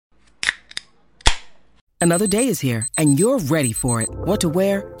Another day is here, and you're ready for it. What to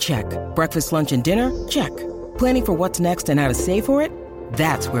wear? Check. Breakfast, lunch, and dinner? Check. Planning for what's next and how to save for it?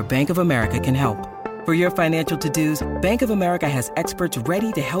 That's where Bank of America can help. For your financial to-dos, Bank of America has experts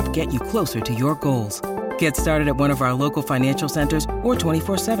ready to help get you closer to your goals. Get started at one of our local financial centers or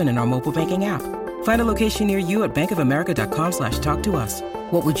 24/7 in our mobile banking app. Find a location near you at bankofamerica.com/talktous.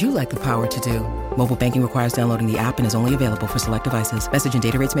 What would you like the power to do? Mobile banking requires downloading the app and is only available for select devices. Message and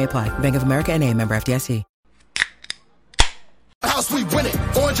data rates may apply. Bank of America N.A., member FDIC. House, we win it.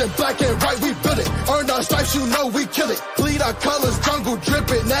 Orange and black and white, we build it. Earn our stripes, you know we kill it. Bleed our colors, jungle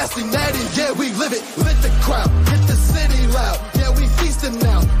dripping. Nasty, natty, yeah, we live it. Lit the crowd, hit the city loud. Yeah, we feasting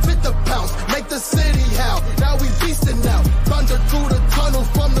now. Fit the pounce, make the city howl. Now we feasting now. Thunder through the tunnel,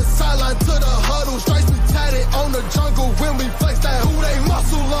 from the sideline to the huddle. Stripes, we tatted on the jungle. When we flex that, who they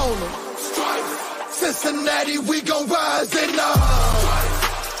muscle on them. Stripes, Cincinnati, we gon' rise and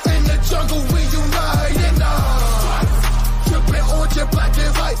in the jungle, we unite and orange and black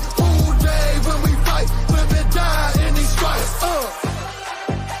and white, all day when we fight, live and die in these stripes.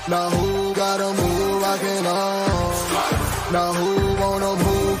 Now who gotta move rockin' on? Now who wanna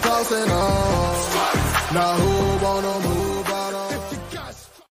move crossing on? Now who wanna move out on?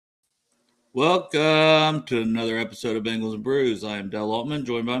 Welcome to another episode of Bengals and Brews. I am Del Altman,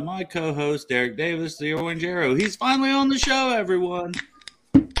 joined by my co-host Derek Davis, the Orange Arrow. He's finally on the show, everyone.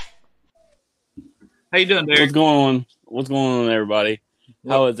 How you doing, Derek? What's going on, everybody?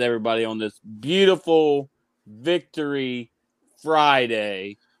 How is everybody on this beautiful Victory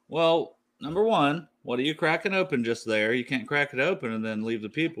Friday? Well, number one, what are you cracking open just there? You can't crack it open and then leave the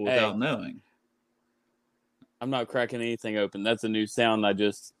people without knowing. I'm not cracking anything open. That's a new sound I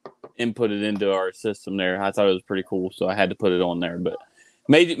just inputted into our system there. I thought it was pretty cool, so I had to put it on there. But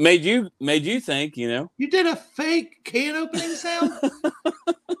made you think, you know? You did a fake can opening sound?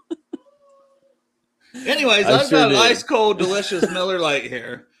 Anyways, I've got ice cold, delicious Miller Lite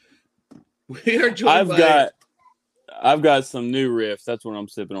here. We are joined I've got some New Riff. That's what I'm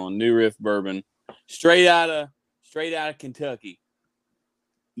sipping on. New Riff bourbon, straight out of Kentucky.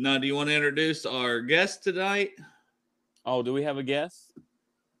 Now, do you want to introduce our guest tonight? Oh, do we have a guest?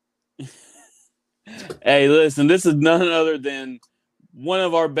 Hey, listen, this is none other than one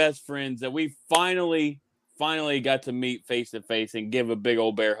of our best friends that we finally got to meet face to face and give a big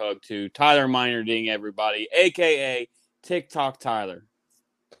old bear hug to. Tyler Meinerding, everybody, aka TikTok Tyler.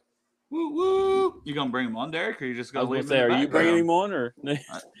 Woo woo! You gonna bring him on, Derek, or you just gonna leave him? Are you bringing him on, or?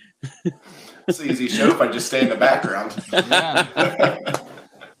 It's an easy show if I just stay in the background. Yeah.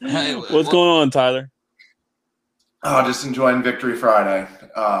 Hey, what's going on, Tyler? Oh, just enjoying Victory Friday.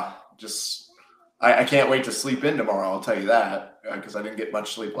 I can't wait to sleep in tomorrow. I'll tell you that, because I didn't get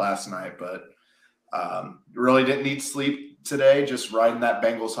much sleep last night, but. Really didn't need sleep today, just riding that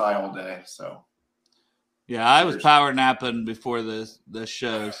Bengals high all day. So, yeah, I was power napping before this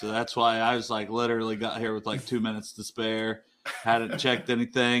show, so that's why I was literally got here with 2 minutes to spare. Hadn't checked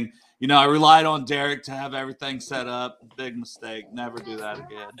anything. You know, I relied on Derek to have everything set up. Big mistake. Never do that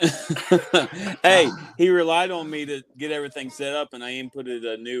again. Hey, he relied on me to get everything set up, and I inputted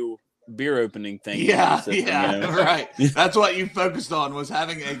a new beer opening thing. Yeah, right. That's what you focused on, was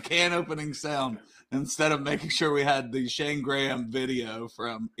having a can opening sound instead of making sure we had the Shane Graham video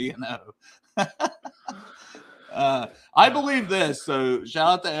from E&O. I believe this, so shout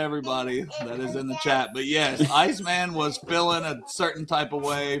out to everybody that is in the chat. But yes, Iceman was feeling a certain type of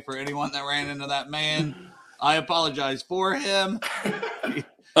way for anyone that ran into that man. I apologize for him.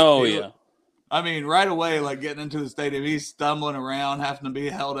 Yeah. I mean, right away, getting into the stadium, he's stumbling around, having to be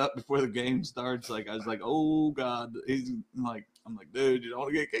held up before the game starts. I was like, oh God. I'm like, dude, you don't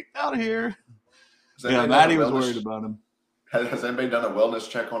want to get kicked out of here. Yeah, Maddie was worried about him. Has anybody done a wellness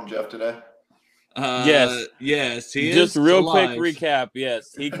check on Jeff today? Yes. He just is real alive. Quick recap.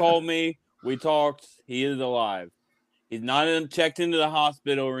 Yes, he called me. We talked. He is alive. He's not checked into the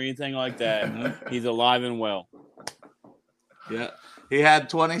hospital or anything like that. He's alive and well. Yeah. He had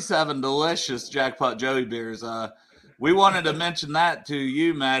 27 delicious Jackpot Joey beers. We wanted to mention that to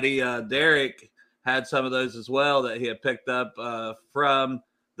you, Maddie. Derek had some of those as well that he had picked up from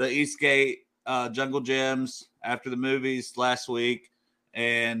the Eastgate Jungle Gyms after the movies last week.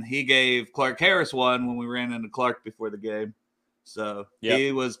 And he gave Clark Harris one when we ran into Clark before the game. So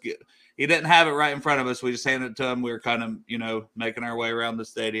he didn't have it right in front of us. We just handed it to him. We were kind of, making our way around the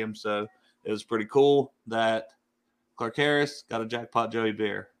stadium. So it was pretty cool that Clark Harris got a Jackpot Joey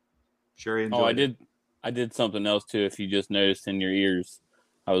beer. Sure he enjoyed it. I did something else too, if you just noticed in your ears.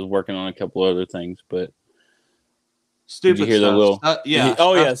 I was working on a couple other things, but stupid did you hear stuff. the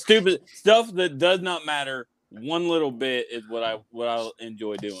little stupid stuff that does not matter one little bit is what I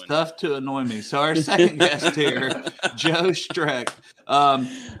enjoy doing. Stuff to annoy me. So our second guest here, Joe Streck.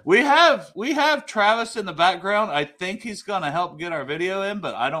 We have Travis in the background. I think he's going to help get our video in,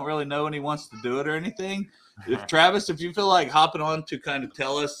 but I don't really know when he wants to do it or anything. Travis, if you feel like hopping on to kind of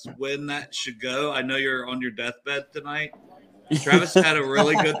tell us when that should go, I know you're on your deathbed tonight. Travis had a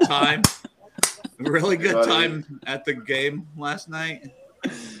really good time. Really good time at the game last night.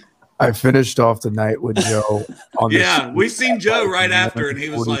 I finished off the night with Joe. We seen Joe right after, and he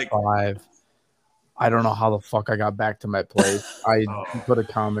was like, I don't know how the fuck I got back to my place. I put a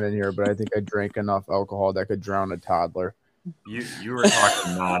comment in here, but I think I drank enough alcohol that could drown a toddler. You were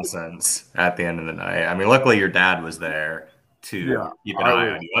talking nonsense at the end of the night. I mean, luckily your dad was there to keep an eye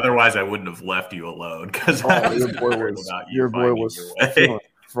on you. Otherwise, I wouldn't have left you alone because your boy was feeling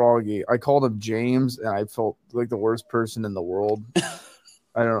froggy. I called him James, and I felt like the worst person in the world.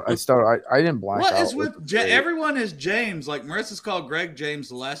 I didn't black out. What is with everyone is James? Like Marissa's called Greg James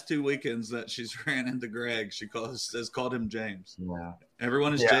the last 2 weekends that she's ran into Greg. She has called him James. Yeah.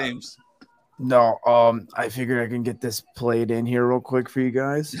 Everyone is James. No, I figured I can get this played in here real quick for you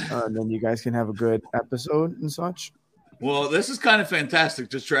guys, and then you guys can have a good episode and such. Well, this is kind of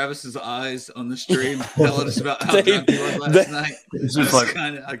fantastic. Just Travis's eyes on the stream telling us about how drunk he was last night. It's just like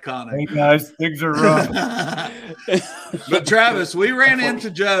kind of iconic. Hey guys, things are rough. But Travis, we ran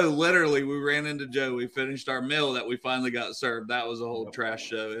into Joe. Literally, we ran into Joe. We finished our meal that we finally got served. That was a whole trash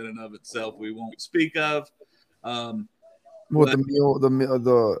show in and of itself. We won't speak of. The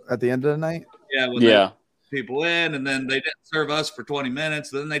meal at the end of the night? Yeah. People in, and then they didn't serve us for 20 minutes.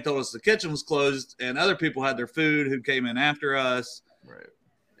 Then they told us the kitchen was closed, and other people had their food who came in after us. Right.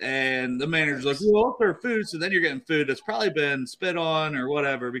 And the manager's like, "Well, I'll serve food." So then you're getting food that's probably been spit on or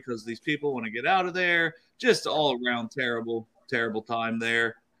whatever because these people want to get out of there. Just all around terrible, terrible time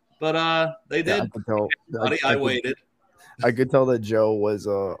there. But they did. I waited. I could tell that Joe was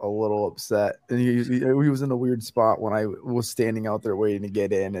a little upset, and he was in a weird spot when I was standing out there waiting to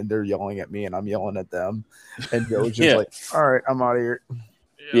get in, and they're yelling at me, and I'm yelling at them, and Joe was just like, "All right, I'm out of here."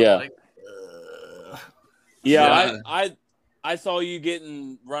 I saw you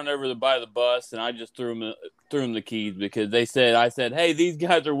getting run over by the bus, and I just threw them the keys because I said, "Hey, these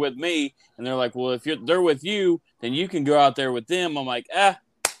guys are with me," and they're like, "Well, if they're with you, then you can go out there with them." I'm like,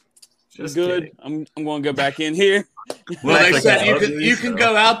 just good. Kidding. I'm going to go back in here. Well, they said you can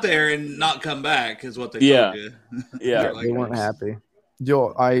go out there and not come back is what they told you. Yeah, they weren't happy.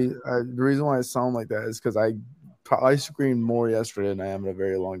 Joe, the reason why I sound like that is because I screamed more yesterday than I am in a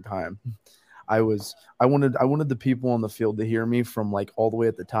very long time. I wanted the people on the field to hear me from like all the way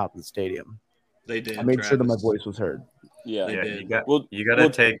at the top of the stadium. They did. I made sure that my voice was heard. Yeah, you got to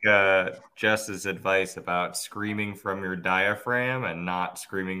take Jess's advice about screaming from your diaphragm and not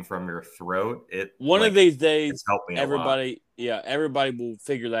screaming from your throat. One of these days, everybody will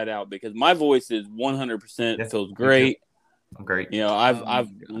figure that out because my voice is 100% feels great. I'm great. You know, I've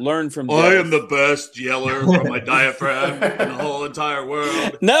learned from. I am the best yeller from my diaphragm in the whole entire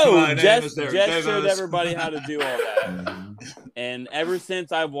world. No, Jess showed everybody how to do all that. And ever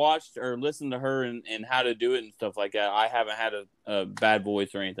since I've watched or listened to her and how to do it and stuff like that, I haven't had a bad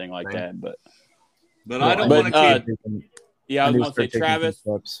voice or anything like that. But I don't want to keep. I was going to say,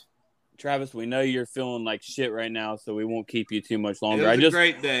 Travis, we know you're feeling like shit right now, so we won't keep you too much longer. It was a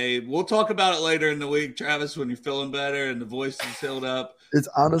great day. We'll talk about it later in the week, Travis, when you're feeling better and the voice is healed up. It's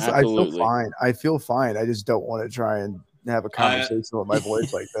honestly, I feel fine. I just don't want to try and have a conversation with my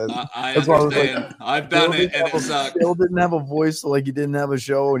voice like this. I understand. I've done it, and it sucked. Bill didn't have a voice, like he didn't have a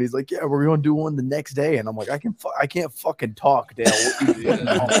show, and he's like, "Yeah, we're going to do one the next day." And I'm like, I can't fucking talk, Dale.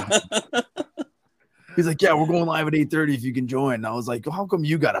 He's like, "Yeah, we're going live at 8:30 if you can join." And I was like, "How come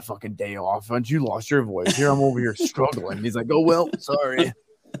you got a fucking day off? Haven't you lost your voice? Here I'm over here struggling." And he's like, "Oh well, sorry."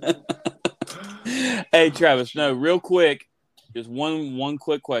 Hey, Travis, no, real quick, just one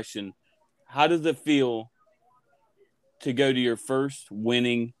quick question: how does it feel to go to your first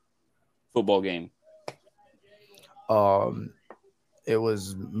winning football game? It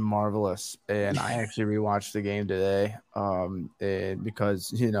was marvelous, and I actually rewatched the game today. And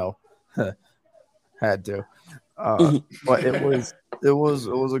because had to, but it was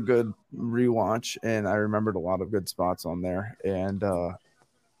a good rewatch, and I remembered a lot of good spots on there, and I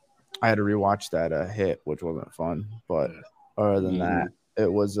had to rewatch that hit, which wasn't fun, but other than that,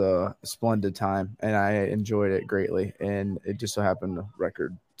 it was a splendid time, and I enjoyed it greatly, and it just so happened to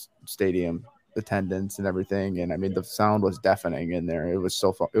record stadium attendance and everything, and I mean the sound was deafening in there. It was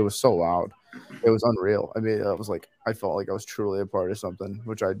so fun. It was so loud. It was unreal. I mean, I felt like I was truly a part of something,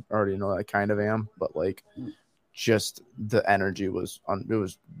 which I already know I kind of am, but like just the energy was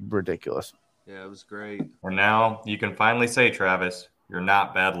ridiculous. Yeah, it was great. And now you can finally say, Travis, you're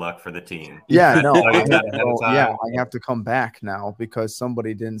not bad luck for the team. Yeah, no, I have to come back now because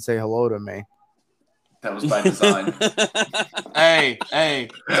somebody didn't say hello to me. That was by design. Hey,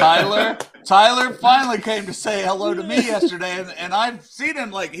 Tyler finally came to say hello to me yesterday, and I've seen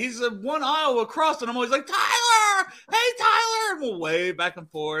him like he's one aisle across, and I'm always like, Tyler, hey Tyler, and we'll wave back and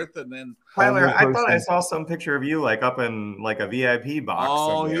forth, and then Tyler, I thought I saw some picture of you like up in like a VIP box.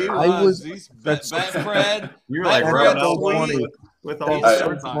 Oh, somewhere. He's Fred. You were like rubbing elbows with all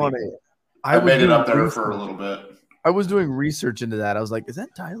That's funny. I made it up there for a little bit. I was doing research into that. I was like, "Is that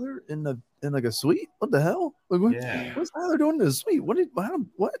Tyler in like a suite? What the hell? Like, what's Tyler doing in a suite? What?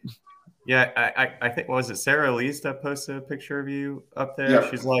 Yeah, I think was it Sarah Elise that posted a picture of you up there?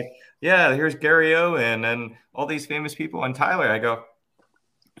 Yep. She's like, "Yeah, here's Gary Owen and all these famous people and Tyler." I go,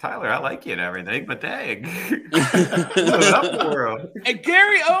 "Tyler, I like you and everything, but dang, And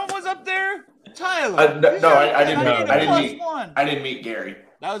Gary Owen was up there. Tyler, I didn't meet Gary.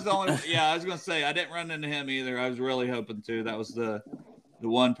 That was the only. Yeah, I was gonna say I didn't run into him either. I was really hoping to. That was the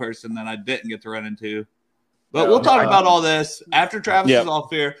one person that I didn't get to run into. But we'll talk about all this after Travis is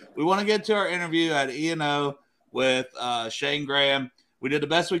off here. We want to get to our interview at E&O with Shane Graham. We did the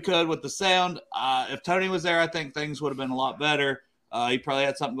best we could with the sound. If Tony was there, I think things would have been a lot better. He probably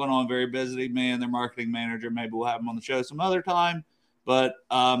had something going on. Very busy man, their marketing manager. Maybe we'll have him on the show some other time. But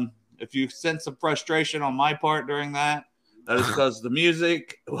if you sense some frustration on my part during that is because the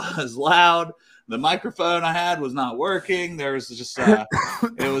music was loud. The microphone I had was not working. There was just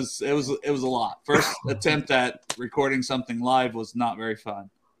it was a lot. First attempt at recording something live was not very fun.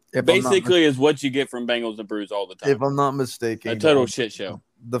 Basically, is what you get from Bengals and Brews all the time. If I'm not mistaken, a total shit show.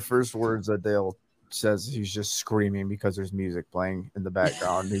 The first words that Dale says, he's just screaming because there's music playing in the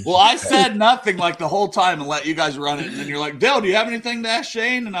background. Well, I said nothing like the whole time and let you guys run it, and then you're like, Dale, do you have anything to ask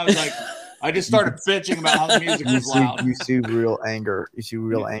Shane? And I was like, I just started bitching about how the music was loud. You see real anger. You see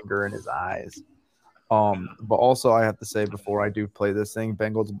real anger in his eyes. But also I have to say before I do play this thing,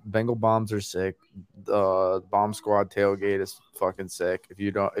 Bengal bombs are sick. The bomb squad tailgate is fucking sick. If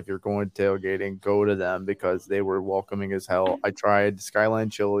you're going tailgating, go to them because they were welcoming as hell. I tried Skyline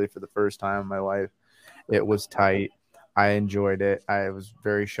Chili for the first time in my life. It was tight. I enjoyed it. I was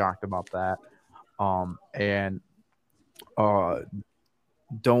very shocked about that.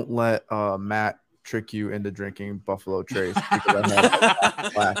 Don't let Matt trick you into drinking Buffalo Trace. Bengals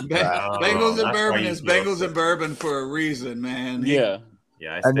and bourbon is Bengals and bourbon for a reason, man. Yeah.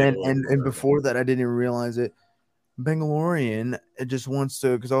 And before that, I didn't even realize it. Bengalorean, it just wants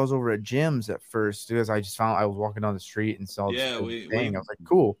to, because I was over at Jim's at first because I just found I was walking down the street and saw this thing. I was like,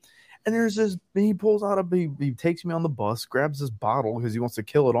 cool. And there's this, he pulls out he takes me on the bus, grabs this bottle because he wants to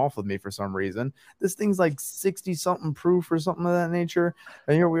kill it off with me for some reason. This thing's like 60-something proof or something of that nature.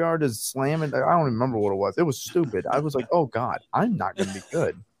 And here we are just slamming. I don't even remember what it was. It was stupid. I was like, oh God, I'm not going to be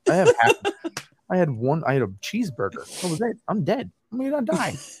good. I had a cheeseburger. What was that? I'm dead. I'm going to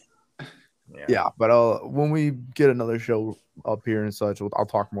die. Yeah, but when we get another show up here and such, I'll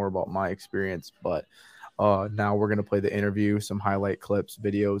talk more about my experience. But now we're going to play the interview, some highlight clips,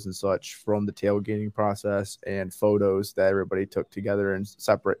 videos and such from the tailgating process and photos that everybody took together and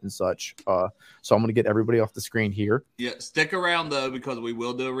separate and such. So I'm going to get everybody off the screen here. Yeah, stick around though, because we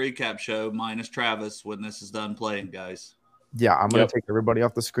will do a recap show minus Travis when this is done playing, guys. Yeah, I'm going to take everybody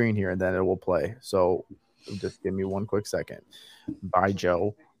off the screen here and then it will play. So just give me one quick second. Bye,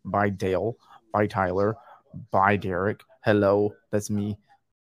 Joe. Bye, Dale. Bye, Tyler. Bye, Derek. Hello, that's me.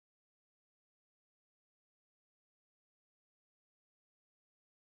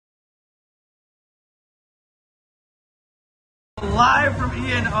 Live from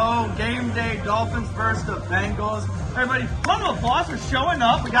E&O, game day, Dolphins versus the Bengals. Everybody, round of applause for showing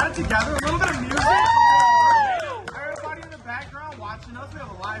up. We got it together. A little bit of music. Everybody in the background watching us. We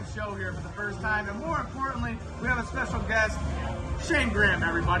have a live show here for the first time. And more importantly, we have a special guest, Shane Graham,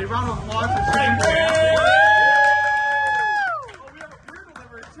 everybody. Round of applause for Shane Graham. Oh, we have a beer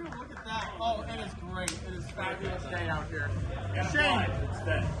delivery too. Look at that. Oh, it is great. It is a fabulous day out here.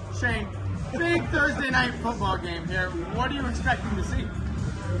 Shane, big Thursday night football game here. What are you expecting to see?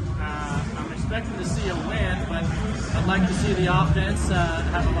 I'm expecting to see a win, but I'd like to see the offense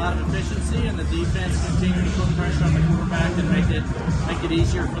have a lot of efficiency and the defense continue to put pressure on the quarterback and make it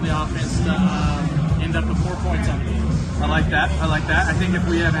easier for the offense to end up with 4 points on the game. I like that. I think if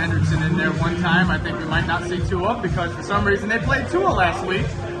we have Hendrickson in there one time, I think we might not see Tua because for some reason they played Tua last week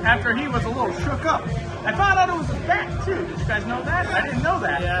after he was a little shook up. I found out it was his back, too. Did you guys know that? I didn't know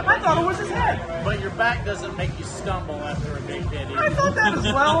that. Yeah, I thought it was his head. But your back doesn't make you stumble after a big hit either. I thought that as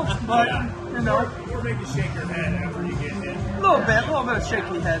well, but, you know. Or maybe shake your head after you get hit. A little bit of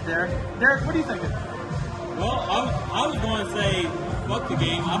shaky head there. Derek, what are you thinking? Well, I was going to say, fuck the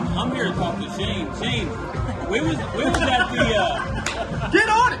game. I'm here to talk to Shane. Shane, we was at the get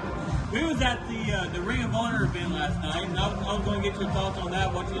on it. We was at the Ring of Honor event last night, and I was going to get your thoughts on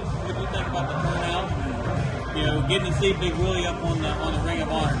that. What you think about the turnout? And, getting to see Big Willie up on the Ring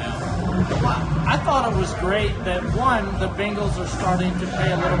of Honor now. I thought it was great that, one, the Bengals are starting to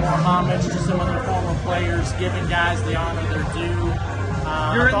pay a little more homage to some of their former players, giving guys the honor they're due.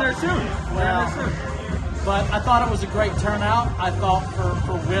 You're in there soon. But I thought it was a great turnout. I thought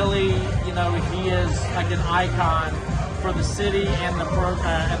for Willie, he is like an icon for the city and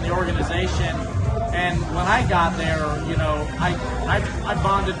the organization. And when I got there, I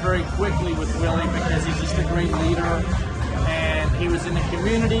bonded very quickly with Willie because he's just a great leader. And he was in the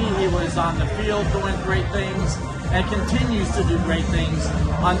community, he was on the field doing great things, and continues to do great things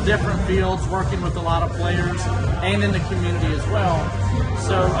on different fields, working with a lot of players, and in the community as well.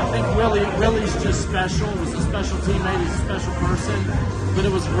 So I think Willie's just special, was a special teammate, he's a special person, but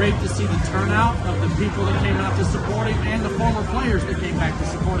it was great to see the turnout of the people that came out to support him, and the former players that came back to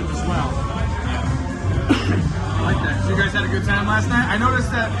support him as well. I like that. So you guys had a good time last night? I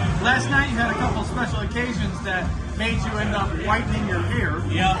noticed that last night you had a couple special occasions that made you end up whitening your hair.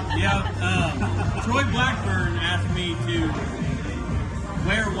 Yeah. Troy Blackburn asked me to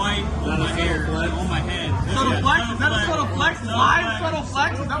wear white on my hair, on my head. Subtle flex? Is that a subtle flex? Live subtle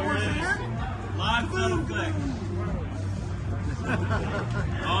flex? Is that what we're seeing? Live subtle flex.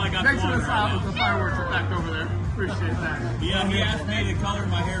 Oh, I got Thanks for the fireworks effect over there. Appreciate that. Yeah, he asked me to color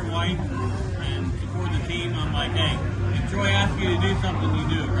my hair white and support the team. I'm like, hey, if Troy asks you to do something, you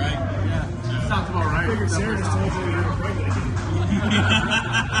do it, right? Yeah. Sounds about right. Sarah just told you you're pregnant.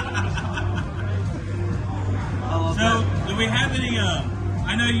 So, do we have any?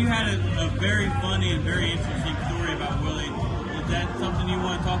 I know you had a very funny and very interesting story about Willie. Is that something you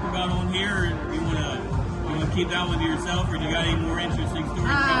want to talk about on here, or you want to keep that one to yourself, or do you got any more interesting stories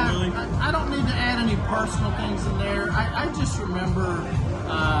about Willie? I don't need to add any personal things in there. I just remember,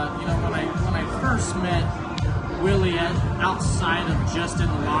 when I first met Willie outside of just in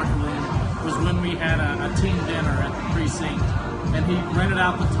the locker room was when we had a team dinner at the precinct, and he rented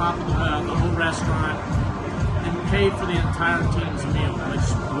out the top of the whole restaurant and paid for the entire team's meal, which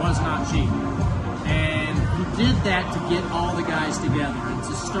was not cheap. And he did that to get all the guys together and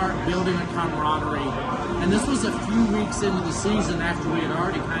to start building a camaraderie. And this was a few weeks into the season after we had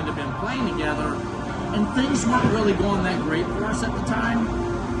already kind of been playing together, and things weren't really going that great for us at the time.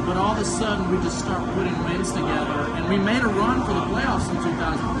 But all of a sudden, we just start putting wins together, and we made a run for the playoffs in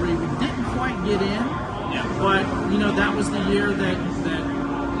 2003. We didn't quite get in, but that was the year that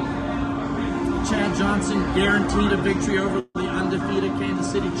Chad Johnson guaranteed a victory over the undefeated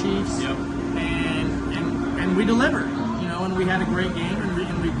Kansas City Chiefs, and we delivered. And we had a great game,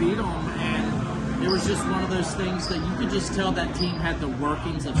 and we beat them. And it was just one of those things that you could just tell that team had the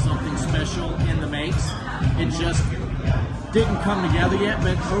workings of something special in the makes. It just didn't come together yet,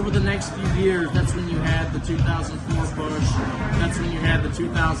 but over the next few years, that's when you had the 2004 push, that's when you had the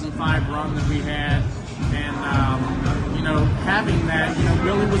 2005 run that we had, and having that,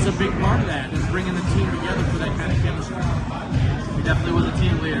 really was a big part of that, and bringing the team together for that kind of chemistry. He definitely was a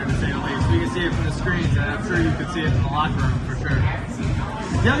team leader, to say the least. We can see it from the screens, and I'm sure you can see it in the locker room for sure.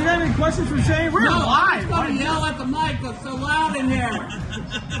 Yeah, you got any questions for Shane? We're live. I'm going to yell at the mic. It's so loud in here.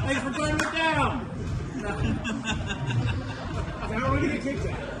 Thanks for turning it down. How are we going to kick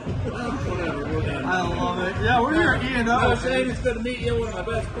that? Whatever, we're done. I love it. Yeah, we're here at E&O. Shane, it's good to meet you. One of my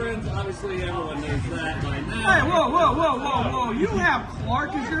best friends. Obviously, everyone knows that by now. Hey, whoa. You have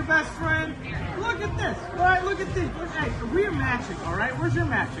Clark as your best friend? Look at this. All right, look at this. Hey, we're matching, all right? Where's your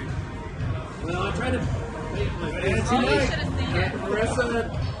matching? Well, I tried to make my Marissa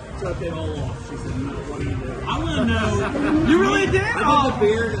took it all off. She said, no, what do you do? I want to know. You really did? I did the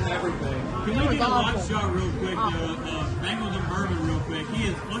beard and everything. Can we get a live shot real quick? Bengals and Bourbon real quick.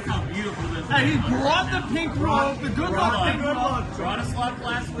 Look how beautiful this is. Hey, he brought the pink robe, the good luck pink robe. Brought us luck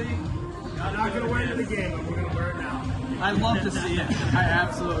last week. I'm not going to wear it in the game, but we're going to wear it now. I love to see it. I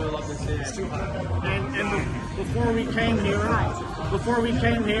absolutely love to see it. It's too hot. And before we came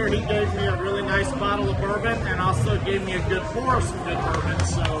here, he gave me a really nice bottle of bourbon and also gave me a good pour of some good bourbon.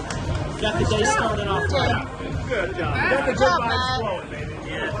 So got the day started off right. Good job. Got the good vibes flowing, baby.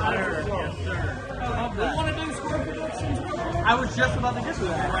 Yes, sir. Yes, sir. We want to do score predictions. I was just about to get to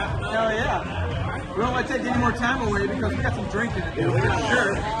that. Hell yeah. We don't want to take any more time away because we got some drinking to do, for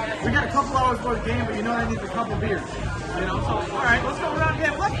sure. We got a couple hours for the game, but that needs a couple beers. So all right, let's go around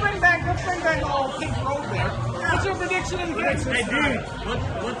again. Let's bring back the old pink robe there. What's your prediction in the game? Hey, dude,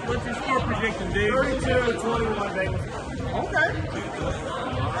 what's your score prediction, dude? 32-21 Bengals. Okay.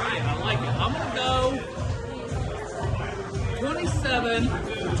 All right, I like it. I'm going to go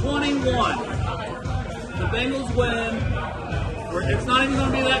 27-21. The Bengals win. It's not even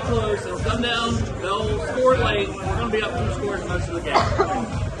going to be that close. It'll come down. They'll score late. We're going to be up 2 scores most of the game.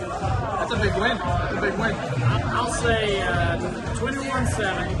 That's a big win. That's a big win. I'll say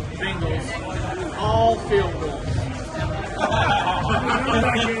 21-7 Bengals. All field goals.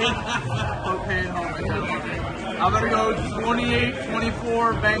 Okay, I'm going to go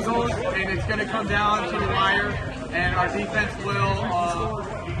 28-24 Bengals, and it's going to come down to the wire, and our defense will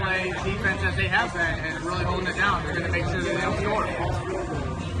play defense as they have been and really holding it down. They're going to make sure that they don't score.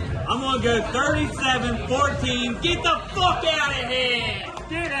 I'm going to go 37-14. Get the fuck out of here.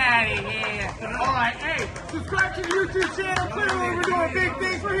 Get out of here. All right, hey, subscribe to the YouTube channel. Clearly, we're doing big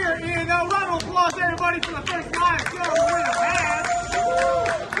things for here. And round of applause, everybody, for the first live show we're going to have.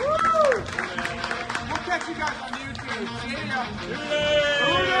 We'll catch you guys on YouTube. See ya.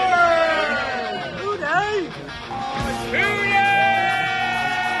 Hooday!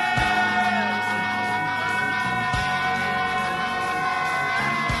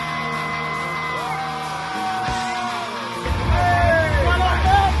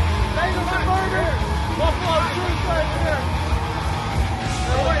 Buffalo Juice right here.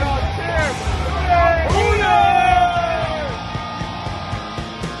 There we go. Cheers.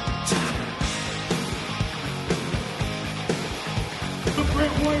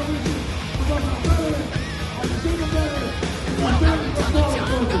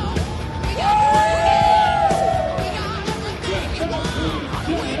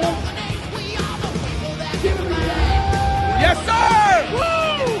 Yes, sir! Woo!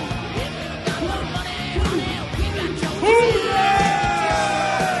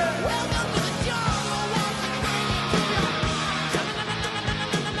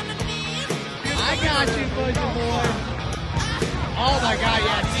 I got you, buddy boy. Oh my God,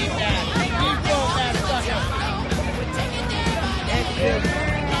 yeah, keep that. Keep going, that sucker.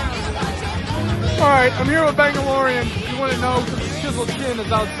 All right, I'm here with Bangalorian. You want to know because the chiseled chin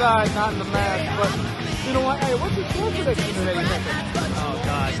is outside, not in the mask. But you know what? Hey, what's the score prediction today? You think? Oh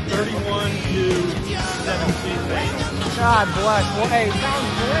God, 31-17 Bengals. God bless. Well, hey, sounds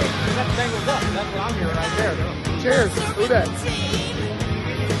great. You got the Bengals up. That's what I'm hearing right there. Cheers. Who that?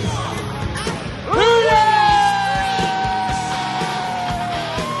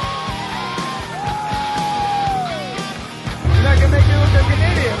 You're not gonna make me look like an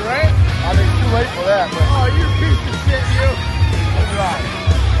idiot, right? I mean, it's too late for that, but Oh, you piece of shit, you. that's right.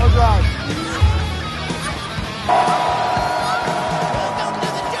 What's wrong?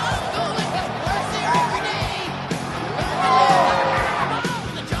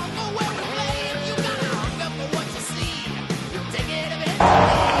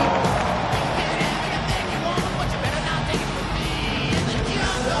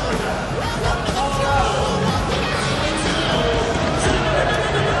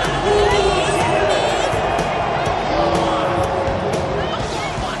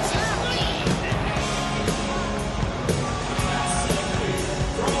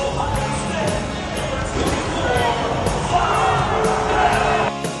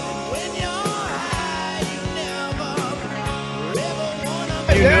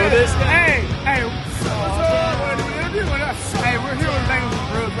 You know this guy? Hey, what's up? What are we doing? Hey, we're here with Bengals and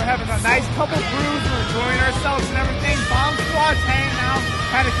Brews. We're having a nice couple brews. We're enjoying ourselves and everything. Bomb Squad's hanging out.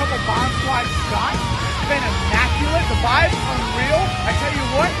 Had a couple Bomb Squad shots. Been immaculate. The vibe's unreal. I tell you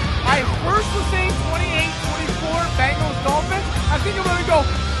what, I first was saying 28-24 Bengals Dolphins. I think I'm gonna go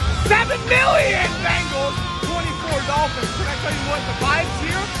 7 million Bengals, 24 Dolphins. But I tell you what, the vibes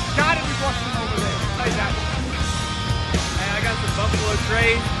here gotta be busting over there. I'll tell you that. I got the Buffalo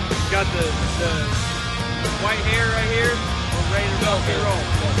Trace, got the white hair right here. We're ready to roll.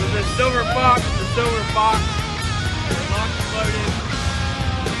 So the Silver Fox, locked and loaded.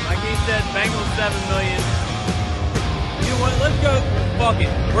 Like he said, Bengals 7 million. You know what? Let's go. Fuck it.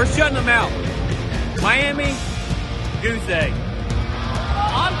 We're shutting them out. Miami, goose egg.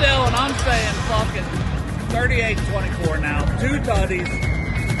 I'm Dylan. I'm saying fucking 38-24 now. 2 tutties.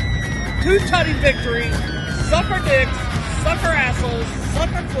 2 tutty victories. Sucker dicks. Sucker assholes.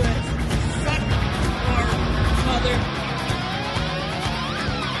 Sucker twins. Suck our mother.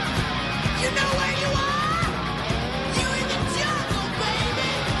 You know where you are? You in the jungle, baby.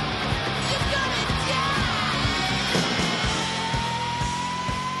 You're gonna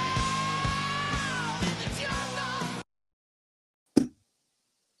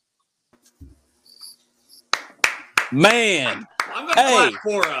Man, I'm gonna clap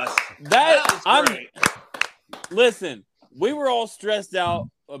for us. that was I'm. great. Listen, we were all stressed out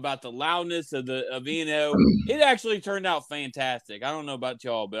about the loudness of Eno. It actually turned out fantastic. I don't know about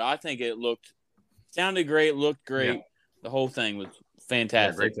y'all, but I think it sounded great, looked great. Yeah. The whole thing was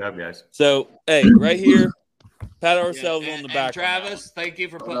fantastic. Yeah, great job, guys. So, hey, right here, pat ourselves on the back. And Travis, thank you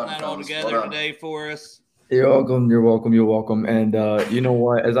for putting that all together today for us. You're welcome. You're welcome. You're welcome. And you know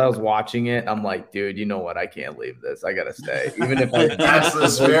what? As I was watching it, I'm like, dude, you know what? I can't leave this. I gotta stay. Even if that's the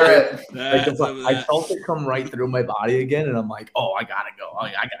spirit. I felt it come right through my body again, and I'm like, oh, I gotta go.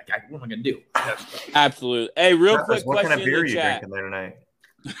 What am I gonna do? Absolutely. Hey, real quick what question kind of beer in the you chat. drinking there tonight?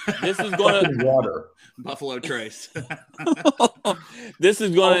 This is going to water. Buffalo Trace. This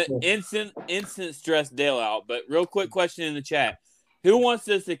is going to instant stress Dale out. But real quick question in the chat: who wants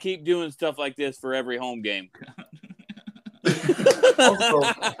us to keep doing stuff like this for every home game? Also,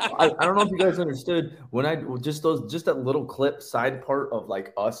 I don't know if you guys understood when just that little clip side part of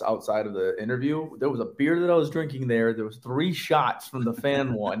like us outside of the interview. There was a beer that I was drinking there. There was 3 shots from the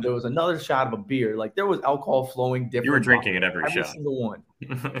fan one. There was another shot of a beer. Like there was alcohol flowing different. You were drinking at every shot. Single one.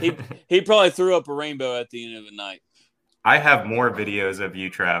 He probably threw up a rainbow at the end of the night. I have more videos of you,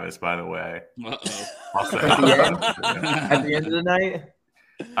 Travis, by the way. At the end of the night?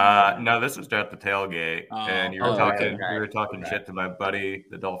 No, this was at the tailgate, and you were talking. We were talking shit to my buddy,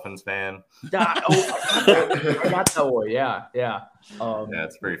 the Dolphins fan. I got that one. Yeah. Yeah,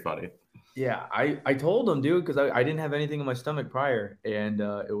 it's pretty funny. Yeah, I told him, dude, because I didn't have anything in my stomach prior, and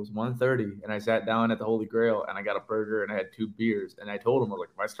it was 1:30, and I sat down at the Holy Grail, and I got a burger, and I had 2 beers, and I told him, I was like,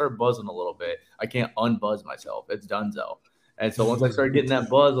 if I start buzzing a little bit, I can't unbuzz myself. It's donezo. And so once I started getting that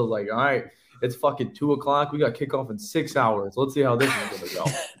buzz, I was like, all right, it's fucking 2:00. We got kickoff in 6 hours. Let's see how this is gonna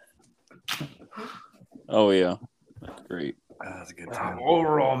go. Oh yeah, that's great. That's a good time.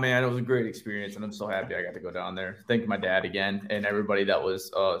 Overall, man, it was a great experience, and I'm so happy I got to go down there. Thank my dad again and everybody that was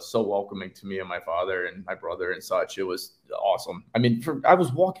so welcoming to me and my father and my brother and such. It was awesome. I mean, I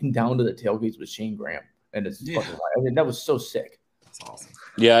was walking down to the tailgates with Shane Graham, and that was so sick. That's awesome.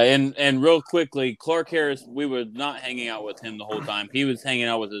 Yeah, and real quickly, Clark Harris, we were not hanging out with him the whole time. He was hanging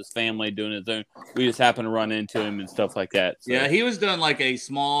out with his family, doing his own. We just happened to run into him and stuff like that. So. Yeah, he was doing like a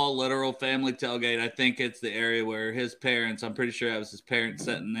small, literal family tailgate. I think it's the area where his parents, I'm pretty sure that was his parents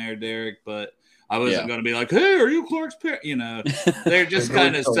sitting there, Derek, but I wasn't going to be like, hey, are you Clark's parent? You know, they're just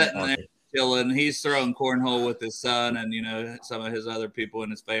kind of sitting there chilling. He's throwing cornhole with his son and, you know, some of his other people in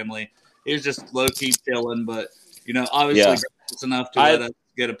his family. He was just low-key chilling, but, you know, obviously it's enough to let us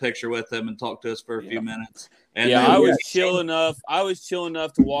get a picture with him and talk to us for a few minutes. And I was chill enough. I was chill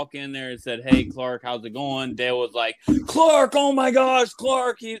enough to walk in there and said, "Hey, Clark, how's it going?" Dale was like, "Clark, oh my gosh,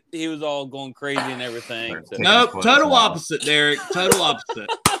 Clark!" He was all going crazy and everything. So. Nope, total opposite, Derek. Total opposite.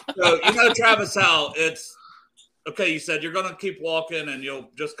 So you know, Travis, how it's okay. You said you're gonna keep walking, and you'll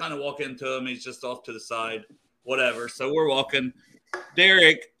just kind of walk into him. He's just off to the side, whatever. So we're walking.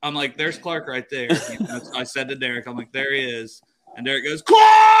 Derek, I'm like, "There's Clark right there." I said to Derek, "I'm like, there he is." And Derek goes, Clark!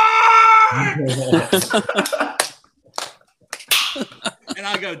 And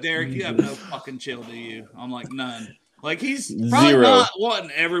I go, Derek, you have no fucking chill, do you? I'm like, none. Like, he's probably not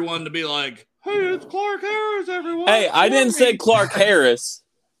wanting everyone to be like, hey, it's Clark Harris, everyone. Hey, I didn't say Clark Harris.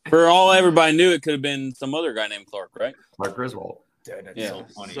 For all everybody knew, it could have been some other guy named Clark, right? Clark Griswold. Dude, that's so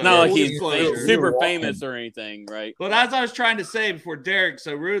funny. Not like he's super famous or anything, right? But as I was trying to say before Derek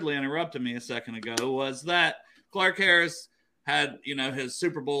so rudely interrupted me a second ago was that Clark Harris had, you know, his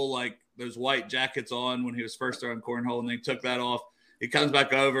Super Bowl, like those white jackets on when he was first throwing cornhole, and then he took that off. He comes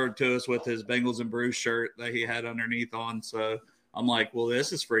back over to us with his Bengals and Brews shirt that he had underneath on. So I'm like, well,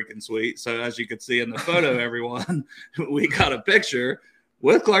 this is freaking sweet. So as you could see in the photo, everyone, we got a picture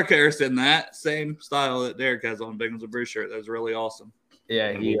with Clark Harris in that same style that Derek has on Bengals and Brews shirt. That was really awesome.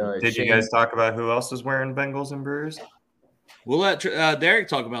 Yeah. Did you guys talk about who else is wearing Bengals and Brews? We'll let Derek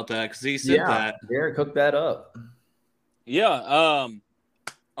talk about that because he said that. Derek hooked that up. Yeah,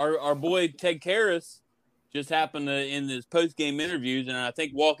 our boy Ted Karras just happened to, in his post-game interviews, and I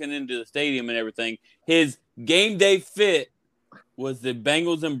think walking into the stadium and everything, his game day fit was the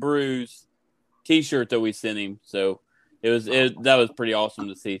Bengals and Brews T-shirt that we sent him. So that was pretty awesome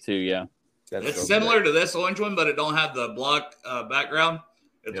to see too. Yeah, it's similar to this orange one, but it don't have the block background.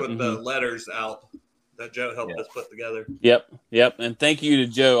 It's with the letters out that Joe helped us put together. Yep. And thank you to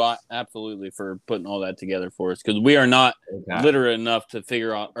Joe, absolutely, for putting all that together for us, because we are not literate enough to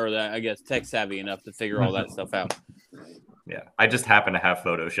figure out, or that, I guess, tech savvy enough to figure all that stuff out. Yeah, I just happen to have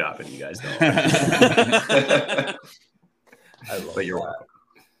Photoshop, and you guys don't. But you're welcome.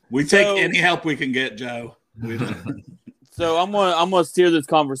 We take any help we can get, Joe. So I'm gonna steer this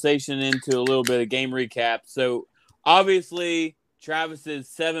conversation into a little bit of game recap. So obviously, Travis's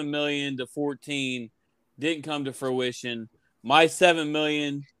 $7 million to $14 million didn't come to fruition. my 7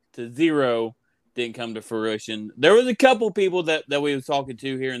 million to 0 didn't come to fruition. There was a couple people that we was talking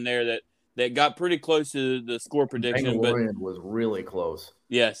to here and there that got pretty close to the score prediction. Mandalorian was really close.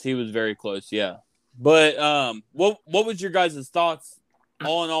 Yes, he was very close. Yeah, but what was your guys' thoughts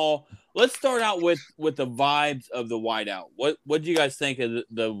all in all? Let's start out with the vibes of the whiteout. What do you guys think of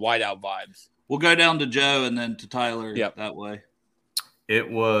the whiteout vibes? We'll go down to Joe and then to Tyler. Yep. That way.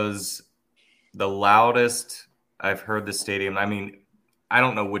 It was the loudest I've heard the stadium. I mean, I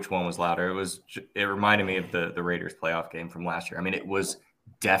don't know which one was louder. It reminded me of the Raiders playoff game from last year. I mean, it was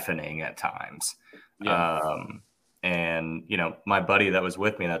deafening at times. Yeah. And my buddy that was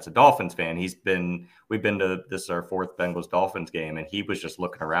with me, that's a Dolphins fan. We've been to this is our fourth Bengals Dolphins game, and he was just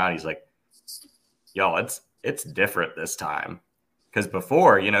looking around. He's like, "Yo, it's different this time." Because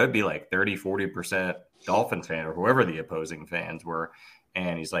before, it'd be like 30-40% Dolphins fan or whoever the opposing fans were.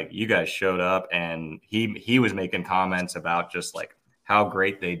 And he's like, you guys showed up, and he was making comments about just like how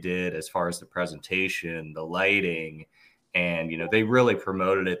great they did as far as the presentation, the lighting, and they really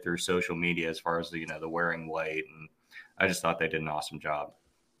promoted it through social media as far as the wearing white. And I just thought they did an awesome job.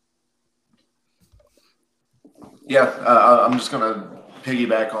 Yeah, I'm just gonna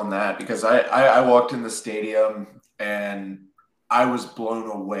piggyback on that because I walked in the stadium and I was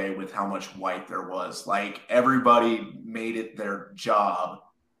blown away with how much white there was. Like, everybody made it their job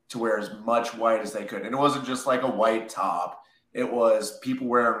to wear as much white as they could. And it wasn't just like a white top. It was people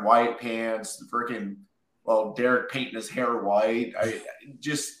wearing white pants, Derek painting his hair white.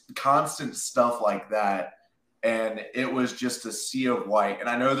 Just constant stuff like that. And it was just a sea of white. And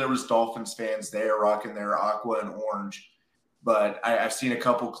I know there was Dolphins fans there rocking their aqua and orange. But I've seen a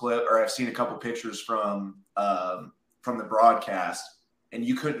couple pictures from the broadcast, and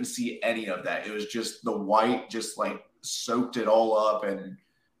you couldn't see any of that. It was just the white, just like soaked it all up and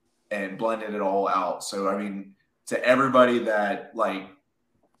blended it all out. So, I mean, to everybody that like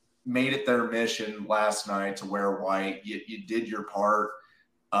made it their mission last night to wear white, you did your part.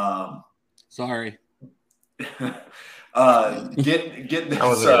 Sorry. Get this. I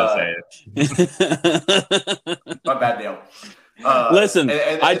wasn't gonna say it. My bad deal. Listen,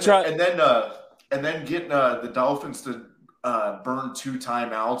 I tried, and then getting the Dolphins to burn 2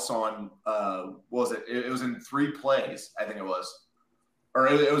 timeouts on what was it? It was in 3 plays, I think it was, or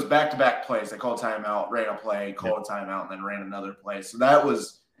it was back-to-back plays. They called timeout, ran a play, called a timeout, and then ran another play. So that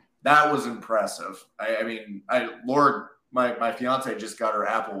was impressive. I mean, Lord, my fiance just got her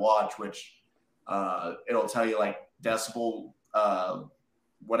Apple Watch, which it'll tell you like decibel,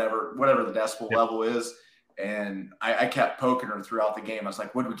 whatever the decibel level is. And I kept poking her throughout the game. I was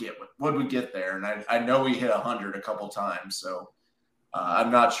like, what'd we get there? And I know we hit 100 a couple times. So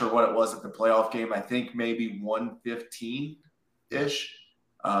I'm not sure what it was at the playoff game. I think maybe 115-ish.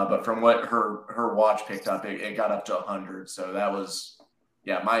 But from what her watch picked up, it got up to 100. So that was,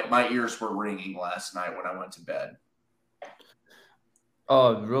 my ears were ringing last night when I went to bed.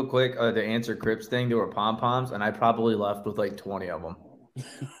 Real quick, to answer Crip's thing, there were pom-poms, and I probably left with like 20 of them.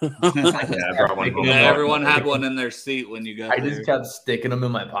 Everyone had one in their seat when you got there. I just kept sticking them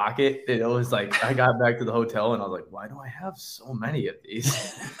in my pocket. And it was like, I got back to the hotel and I was like, why do I have so many of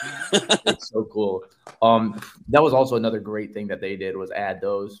these? It's so cool. That was also another great thing that they did was add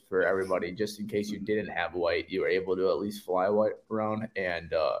those for everybody. Just in case you didn't have white, you were able to at least fly white around.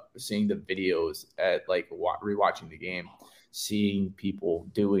 And seeing the videos at like rewatching the game, seeing people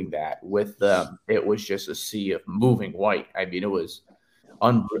doing that with them, it was just a sea of moving white. I mean, it was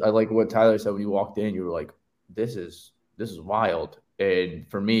like what Tyler said when you walked in, you were like, this is wild. And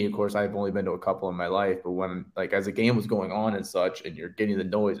for me, of course, I've only been to a couple in my life, but when like as the game was going on and such, and you're getting the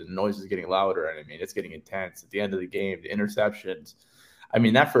noise, and the noise is getting louder, and I mean it's getting intense at the end of the game, the interceptions. I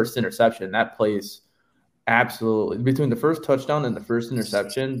mean, that first interception, that place absolutely between the first touchdown and the first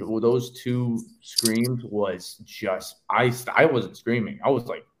interception, those 2 screams was just I wasn't screaming. I was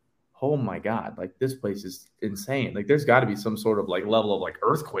like, oh my God, like this place is insane. Like there's got to be some sort of like level of like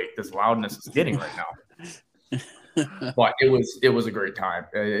earthquake this loudness is getting right now. But it was a great time.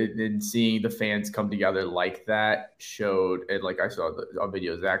 And seeing the fans come together like that showed, and like I saw a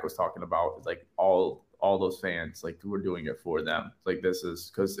video Zach was talking about, like all those fans, like we're doing it for them. Like this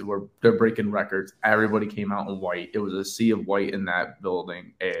is because they're breaking records. Everybody came out in white. It was a sea of white in that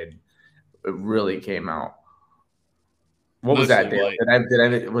building, and it really came out. What was that,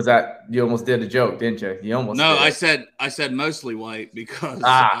 Dan? Was that you almost did a joke, didn't you? You almost No, did. I said mostly white because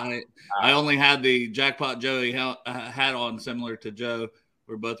I only had the Jackpot Joey hat on, similar to Joe.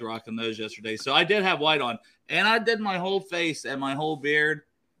 We're both rocking those yesterday. So I did have white on, and I did my whole face and my whole beard.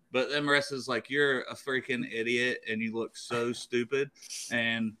 But then Marissa's like, you're a freaking idiot, and you look so stupid.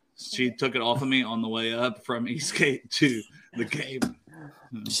 And She took it off of me on the way up from Eastgate to the game.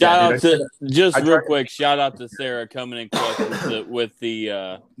 Shout out to Sarah coming in clutch with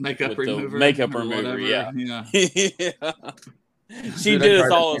the makeup remover. Yeah. She did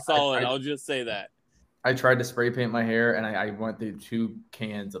us all a solid. I'll just say that. I tried to spray paint my hair, and I went through 2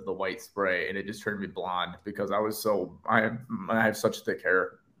 cans of the white spray, and it just turned me blonde because I have such thick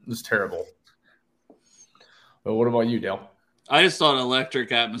hair. It was terrible. But what about you, Dale? I just thought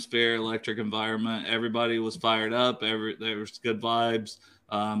electric atmosphere, electric environment. Everybody was fired up. There was good vibes.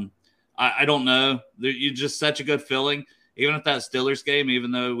 I don't know. You just such a good feeling. Even at that Steelers game,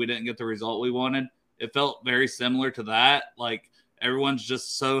 even though we didn't get the result we wanted, it felt very similar to that. Like, everyone's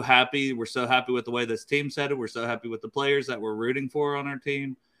just so happy. We're so happy with the way this team's headed. We're so happy with the players that we're rooting for on our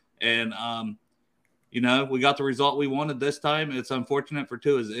team. And, we got the result we wanted this time. It's unfortunate for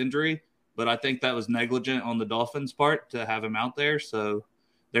Tua's injury, but I think that was negligent on the Dolphins' part to have him out there. So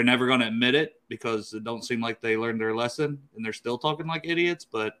they're never going to admit it because it don't seem like they learned their lesson, and they're still talking like idiots.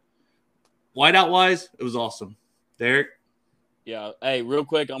 But whiteout-wise, it was awesome. Derek? Yeah. Hey, real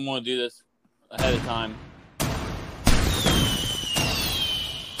quick, I'm going to do this ahead of time.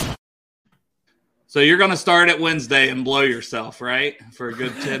 So you're going to start at Wednesday and blow yourself, right? For a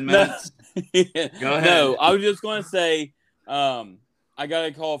good 10 minutes? Yeah. Go ahead. No, I was just going to say I got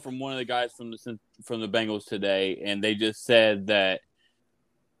a call from one of the guys from the Bengals today, and they just said that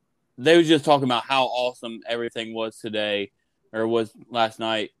they were just talking about how awesome everything was today or was last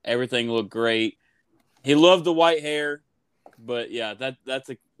night. Everything looked great. He loved the white hair, but, yeah, that's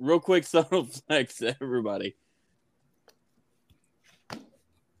a real quick subtle flex to everybody.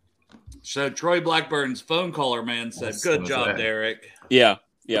 So Troy Blackburn's phone caller man said, "Good job, Derek." Yeah,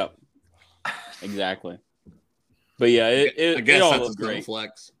 exactly. But yeah, it all looked great.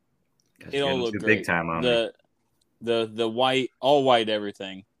 Flex. It all looked great. Big time on the white, all white,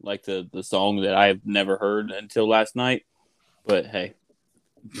 everything like the song that I've never heard until last night. But hey,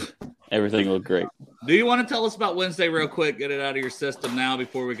 everything looked great. Do you want to tell us about Wednesday real quick? Get it out of your system now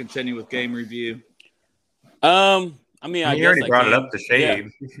before we continue with game review. I mean, you already brought it up to Shade.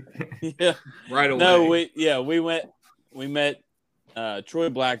 Yeah. Right away. No, we met Troy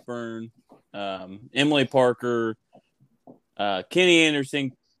Blackburn, Emily Parker, Kenny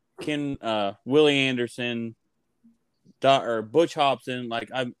Anderson, Willie Anderson, Butch Hobson.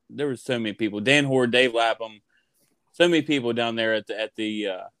 There were so many people. Dan Hoard, Dave Lapham, so many people down there at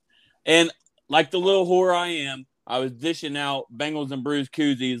the and like the little whore I am, I was dishing out Bengals and Brews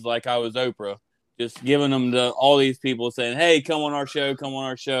koozies like I was Oprah. Just giving them to all these people saying, "Hey, come on our show,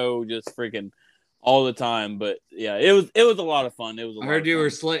 just freaking all the time." But yeah, it was a lot of fun. I heard you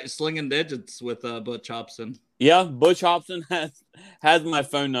were slinging digits with Butch Hobson. Yeah, Butch Hobson has my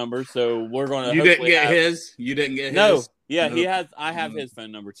phone number, so we're going to. You didn't get his. You didn't get his. No, yeah, he has. I have his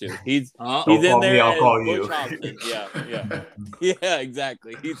phone number too. He's in there. I'll call you. Butch Hobson. Yeah,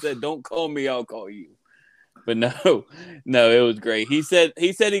 exactly. He said, "Don't call me, I'll call you." But no, it was great. He said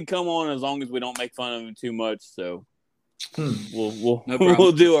he'd come on as long as we don't make fun of him too much. So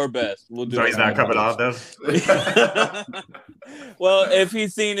we'll do our best. So he's not coming on though. Well, if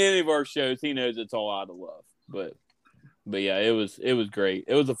he's seen any of our shows, he knows it's all out of love. But yeah, it was great.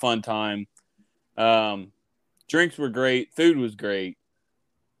 It was a fun time. Drinks were great. Food was great.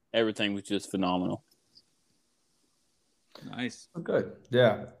 Everything was just phenomenal. Nice. Good.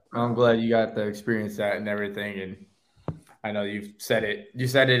 Yeah. I'm glad you got to experience that and everything. And I know you've said it. You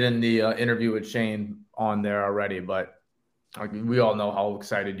said it in the interview with Shane on there already, but we all know how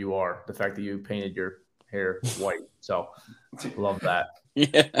excited you are. The fact that you painted your hair white. So love that.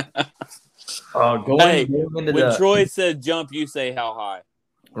 Yeah. When Troy said jump, you say how high.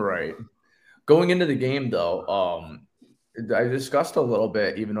 Right. Going into the game, though, I discussed a little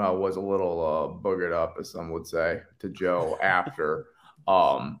bit, even though I was a little boogered up, as some would say, to Joe after.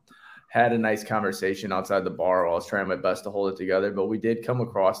 Had a nice conversation outside the bar while I was trying my best to hold it together, but we did come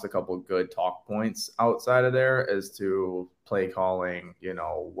across a couple of good talk points outside of there as to play calling,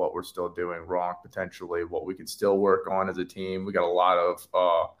 what we're still doing wrong, potentially what we could still work on as a team. We got a lot of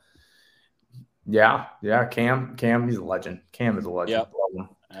Cam, he's a legend. Cam is a legend. Yep.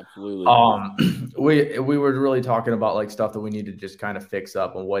 Absolutely. We were really talking about stuff that we need to just kind of fix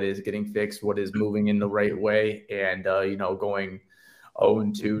up and what is getting fixed, what is moving in the right way, and going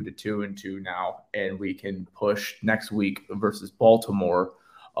 0-2 to 2-2 now, and we can push next week versus Baltimore.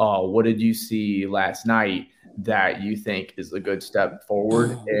 What did you see last night that you think is a good step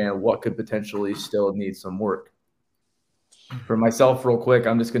forward, and what could potentially still need some work? For myself, real quick,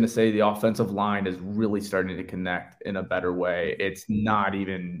 I'm just going to say the offensive line is really starting to connect in a better way. It's not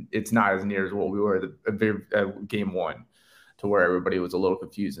as near as what we were at game one. to where everybody was a little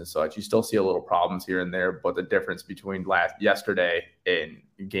confused and such. You still see a little problems here and there, but the difference between yesterday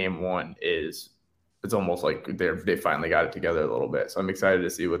and game 1 is it's almost like they finally got it together a little bit. So I'm excited to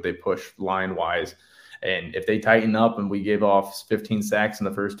see what they push line-wise. And if they tighten up and we give off 15 sacks in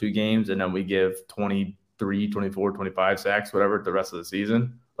the first 2 games and then we give 23, 24, 25 sacks, whatever, the rest of the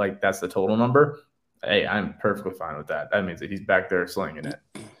season, like that's the total number, hey, I'm perfectly fine with that. That means that he's back there slinging it.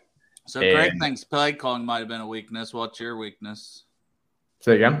 So Greg thinks play calling might have been a weakness. What's your weakness?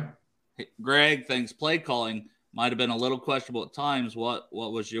 Say again? Greg thinks play calling might have been a little questionable at times. What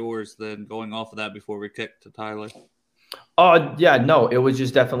was yours then, going off of that before we kicked to Tyler? Yeah, no, it was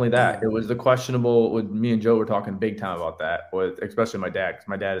just definitely that. It was the questionable. With me and Joe were talking big time about that, with especially my dad, because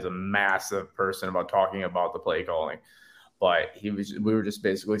my dad is a massive person about talking about the play calling. But we were just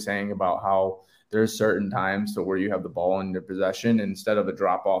basically saying about how there's certain times to where you have the ball in your possession, and instead of a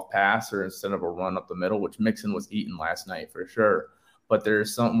drop-off pass or instead of a run up the middle, which Mixon was eating last night for sure. But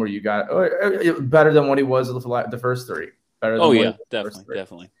there's something where you got better than what he was the first 3. Better than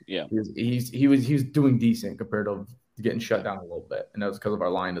definitely. Yeah. He was doing decent compared to getting shut down a little bit, and that was because of our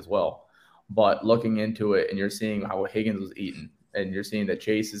line as well. But looking into it, and you're seeing how Higgins was eating, and you're seeing that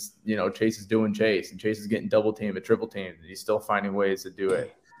Chase is doing Chase, and Chase is getting double teamed and triple teamed, and he's still finding ways to do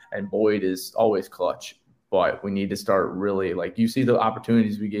it. And Boyd is always clutch, but we need to start really, like, you see the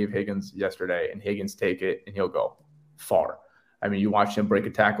opportunities we gave Higgins yesterday, and Higgins take it and he'll go far. I mean, you watch him break a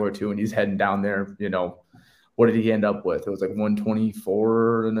tackle or two and he's heading down there, what did he end up with? It was like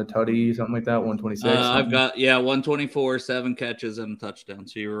 124 and a tutty, something like that, 126. I've got 124, 7 catches and a touchdown.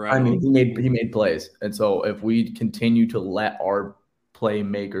 So you were right. I mean, he made plays. And so if we continue to let our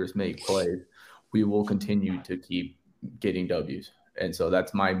playmakers make plays, we will continue to keep getting W's. And so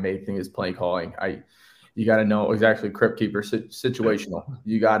that's my main thing is play calling. You got to know exactly Crypt Keeper situational.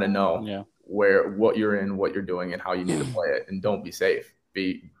 You got to know what you're in, what you're doing, and how you need to play it. And don't be safe.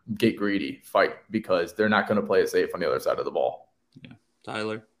 Get greedy, fight, because they're not going to play it safe on the other side of the ball. Yeah,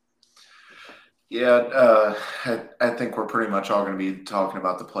 Tyler. Yeah, I think we're pretty much all going to be talking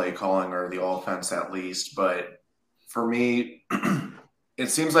about the play calling or the offense at least. But for me, it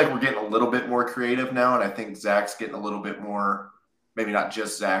seems like we're getting a little bit more creative now, and I think Zach's getting a little bit more. Maybe not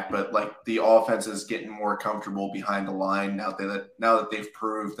just Zach, but like the offense is getting more comfortable behind the line now that they've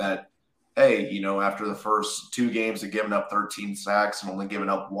proved that, hey, after the first 2 games of giving up 13 sacks and only giving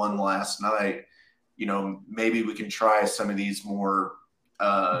up 1 last night, maybe we can try some of these more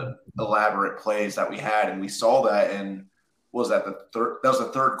elaborate plays that we had. And we saw that in, what was that, that was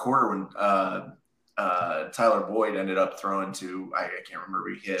the third quarter when Tyler Boyd ended up throwing to, I can't remember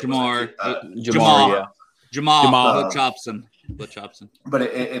who he hit. Jamal Chopson. But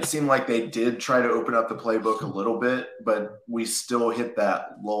it seemed like they did try to open up the playbook a little bit, but we still hit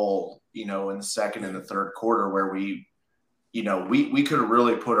that lull, in the second and the third quarter where we could have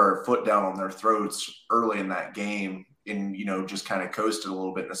really put our foot down on their throats early in that game and, just kind of coasted a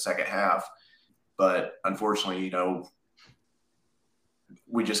little bit in the second half. But unfortunately,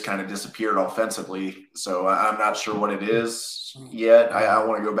 we just kind of disappeared offensively. So I'm not sure what it is yet. I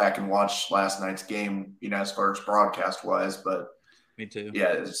want to go back and watch last night's game, as far as broadcast wise, but me too.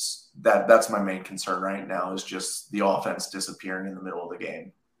 Yeah, that's my main concern right now is just the offense disappearing in the middle of the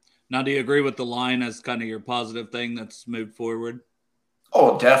game. Now, do you agree with the line as kind of your positive thing that's moved forward?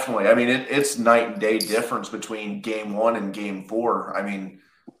 Oh, definitely. I mean, it's night and day difference between game 1 and game 4. I mean,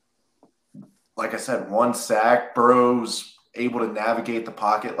 like I said, 1 sack, Burrow's able to navigate the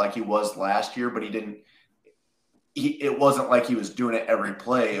pocket like he was last year, but it wasn't like he was doing it every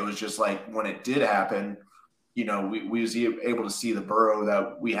play. It was just like when it did happen, we was able to see the Burrow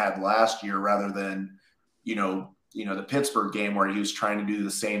that we had last year rather than, the Pittsburgh game where he was trying to do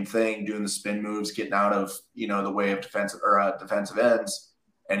the same thing, doing the spin moves, getting out of, the way of defensive ends,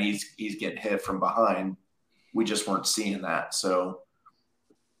 and he's getting hit from behind. We just weren't seeing that. So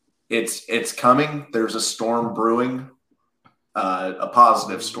it's coming. There's a storm brewing. A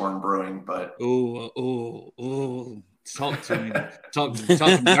positive storm brewing, but talk to me,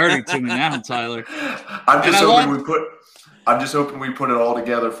 talking dirty to me now, Tyler. I'm just hoping we put it all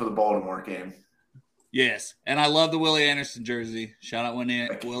together for the Baltimore game. Yes, and I love the Willie Anderson jersey. Shout out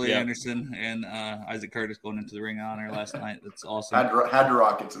Willie Anderson and Isaac Curtis going into the Ring of Honor last night. That's awesome. Had to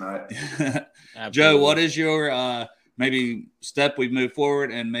rock it tonight. Joe, what is your maybe step we've moved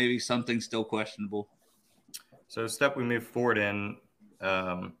forward and maybe something still questionable? So the step we move forward in,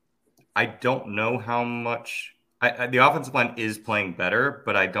 I don't know how much the offensive line is playing better,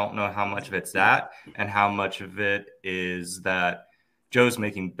 but I don't know how much of it's that and how much of it is that Joe's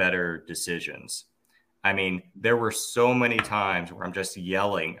making better decisions. I mean, there were so many times where I'm just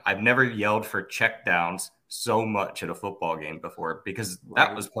yelling. I've never yelled for checkdowns so much at a football game before, because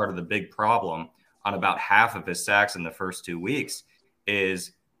that was part of the big problem on about half of his sacks in the first 2 weeks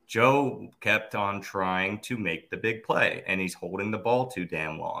is Joe kept on trying to make the big play, and he's holding the ball too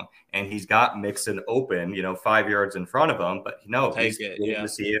damn long, and he's got Mixon open, 5 yards in front of him, but he's waiting to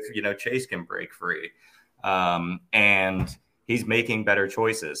see if, Chase can break free. And he's making better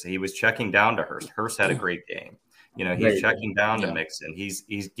choices. He was checking down to Hurst. Hurst had a great game. He's checking down to Mixon.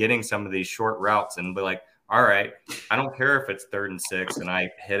 He's getting some of these short routes and be like, all right, I don't care if it's 3rd and 6 and I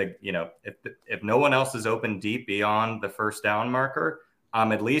hit if no one else is open deep beyond the first down marker,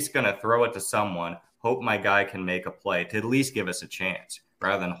 I'm at least going to throw it to someone, hope my guy can make a play to at least give us a chance,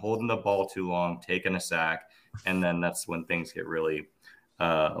 rather than holding the ball too long, taking a sack, and then that's when things get really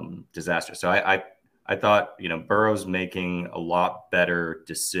disastrous. So I thought, Burrow's making a lot better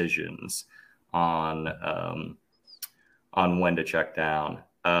decisions on when to check down.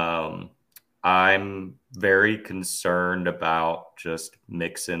 I'm very concerned about just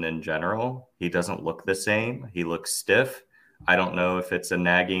Mixon in general. He doesn't look the same. He looks stiff. I don't know if it's a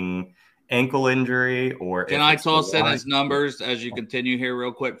nagging ankle injury or. Can I toss in his numbers as you continue here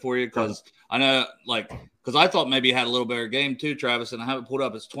real quick for you? Because I know, because I thought maybe he had a little better game too, Travis, and I haven't pulled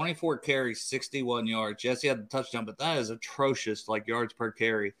up. It's 24 carries, 61 yards. Yes, he had the touchdown, but that is atrocious, yards per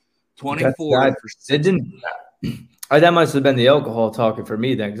carry. 24 for 60. That must have been the alcohol talking for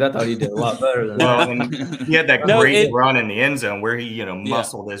me then, because I thought he did a lot better than that. And he had that great run in the end zone where he,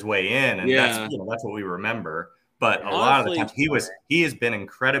 muscled his way in, and that's what we remember. But a lot of the times he has been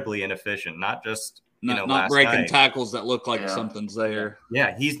incredibly inefficient, not just not breaking tackles that look like something's there.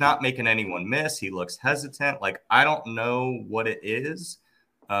 Yeah, he's not making anyone miss. He looks hesitant. I don't know what it is.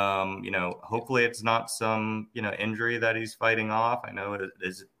 Hopefully it's not some injury that he's fighting off. I know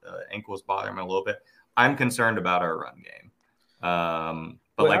his ankles bother him a little bit. I'm concerned about our run game.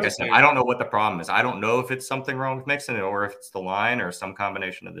 But like I said, I don't know what the problem is. I don't know if it's something wrong with Mixon or if it's the line or some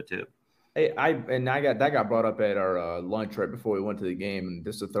combination of the two. Hey, that got brought up at our lunch right before we went to the game, and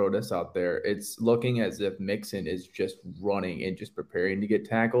just to throw this out there, it's looking as if Mixon is just running and just preparing to get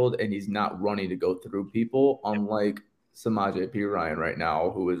tackled, and he's not running to go through people, unlike Samaje Perine right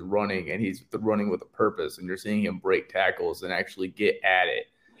now, who is running, and he's running with a purpose, and you're seeing him break tackles and actually get at it,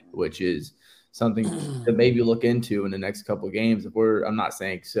 which is something to maybe look into in the next couple of games. I'm not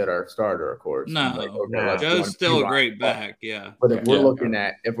saying sit our starter, of course. No, Joe's still a great back, But if we're looking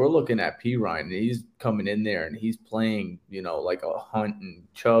at Perine, and he's coming in there and he's playing, like a Hunt and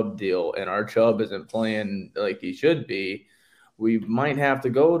Chubb deal, and our Chubb isn't playing like he should be, we might have to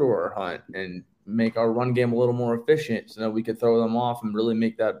go to our Hunt and make our run game a little more efficient so that we can throw them off and really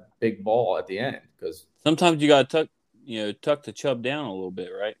make that big ball at the end. Because sometimes you got to tuck the Chubb down a little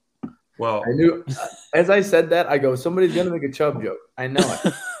bit, right? Well, I knew as I said that, I go, somebody's going to make a Chubb joke. I know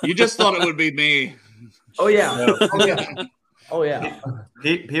it. You just thought it would be me. Oh, yeah. Oh, yeah.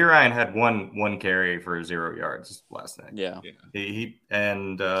 Perine had one carry for 0 yards last night. Yeah. He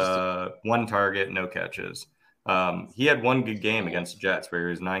one target, no catches. He had one good game against the Jets where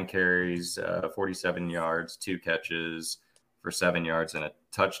he was 9 carries, 47 yards, 2 catches for 7 yards and a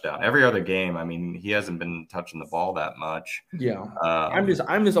touchdown. Every other game, I mean, he hasn't been touching the ball that much. Yeah. I was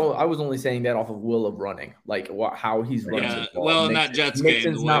only saying that off of will of running, how he's running the ball. Well, in that Jets Mixon's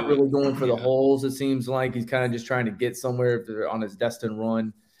game. Mixon's not really going for the holes, it seems like. He's kind of just trying to get somewhere on his destined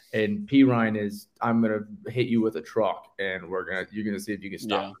run. And Perine is, I'm going to hit you with a truck, and you're going to see if you can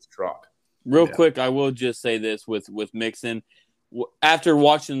stop this truck. Real quick, I will just say this with Mixon. After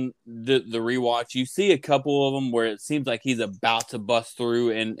watching the rewatch, you see a couple of them where it seems like he's about to bust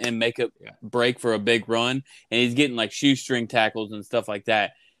through and make a break for a big run, and he's getting shoestring tackles and stuff like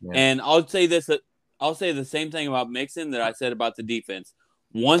that. Yeah. And I'll say the same thing about Mixon that I said about the defense.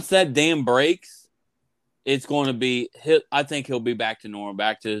 Once that dam breaks, it's going to be. I think he'll be back to normal,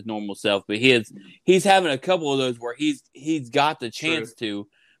 back to his normal self. But he's having a couple of those where he's got the chance to,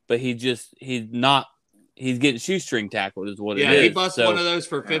 but he's not. He's getting shoestring tackled is what it is. Yeah, he busted one of those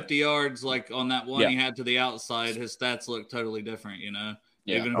for 50 yards, on that one he had to the outside. His stats look totally different, Even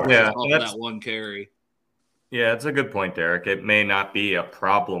if it's off that one carry. Yeah, it's a good point, Derek. It may not be a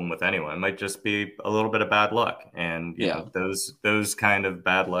problem with anyone. It might just be a little bit of bad luck. And those kind of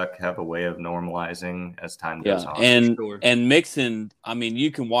bad luck have a way of normalizing as time goes on. And Mixon, I mean,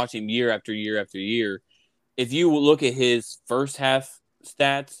 you can watch him year after year after year. If you look at his first half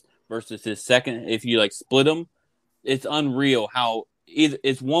stats versus his second, if you split them, it's unreal how either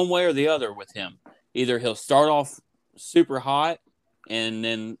it's one way or the other with him. Either he'll start off super hot and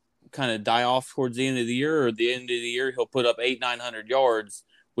then kind of die off towards the end of the year, or at the end of the year he'll put up 800-900 yards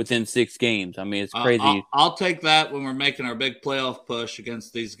within 6 games. I mean, it's crazy. I'll take that when we're making our big playoff push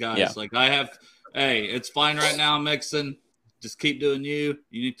against these guys. I have Hey, it's fine right now, Mixon. Just keep doing you.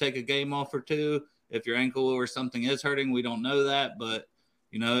 You need to take a game off or two. If your ankle or something is hurting, we don't know that. But,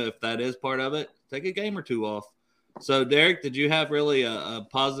 if that is part of it, take a game or two off. So, Derek, did you have really a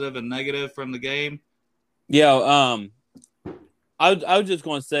positive and negative from the game? Yeah, I was just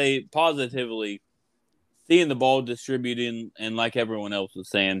going to say positively, seeing the ball distributing, and like everyone else was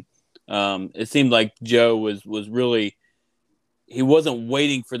saying, it seemed like Joe was really – he wasn't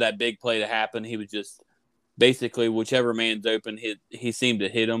waiting for that big play to happen. He was just basically whichever man's open, he seemed to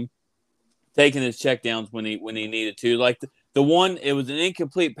hit him, taking his checkdowns when he needed to. Like the one, it was an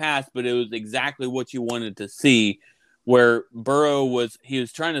incomplete pass, but it was exactly what you wanted to see, where Burrow was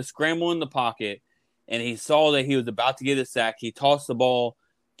trying to scramble in the pocket, and he saw that he was about to get a sack. He tossed the ball,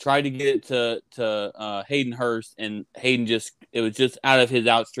 tried to get it to Hayden Hurst, and Hayden it was just out of his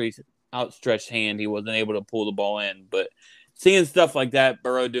outstretched hand. He wasn't able to pull the ball in, but seeing stuff like that,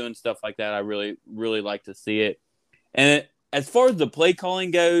 Burrow doing stuff like that, I really, really like to see it. And as far as the play calling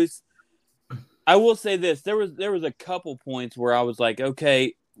goes, I will say this: there was a couple points where I was like,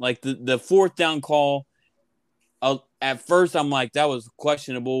 okay, like the fourth down call. At first, I'm like, that was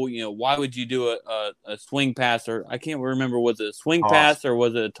questionable. Why would you do a swing pass, or I can't remember, was it a swing pass or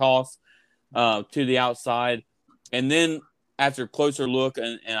was it a toss to the outside? And then after a closer look,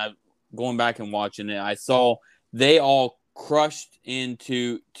 and I going back and watching it, I saw they all crushed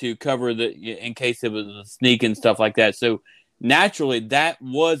into to cover in case it was a sneak and stuff like that. So naturally, that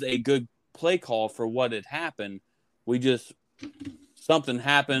was a good play call for what had happened. Something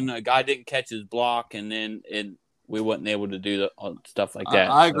happened. A guy didn't catch his block, and then we wasn't able to do stuff like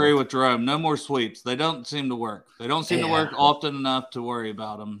that. I agree with Jerome. No more sweeps. They don't seem to work. They don't seem to work often enough to worry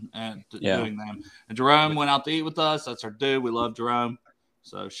about them and doing them. And Jerome went out to eat with us. That's our dude. We love Jerome.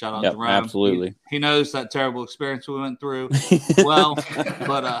 So shout out to Jerome. Absolutely. He knows that terrible experience we went through well,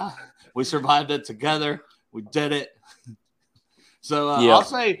 but we survived it together. We did it. So I'll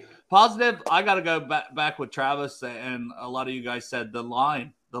say positive. I got to go back with Travis, and a lot of you guys said the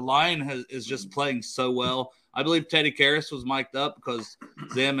line. The line is just playing so well. I believe Teddy Karras was mic'd up because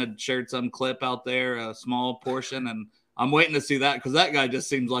Zim had shared some clip out there, a small portion, and I'm waiting to see that because that guy just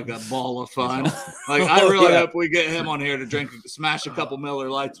seems like a ball of fun. Like I really hope we get him on here to smash a couple Miller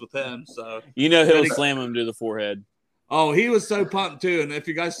Lights with him. So he'll slam him to the forehead. Oh, he was so pumped too. And if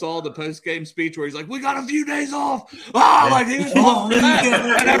you guys saw the post-game speech where he's like, "We got a few days off," like he was pumped,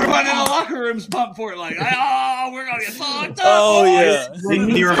 and everyone in the locker room's pumped for it. Like, we're gonna get locked up. Oh yeah,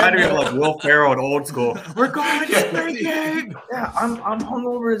 he reminded me of like Will Ferrell at Old School. We're going to get drinking. Yeah, I'm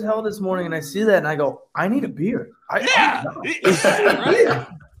hungover as hell this morning, and I see that, and I go, I need a beer.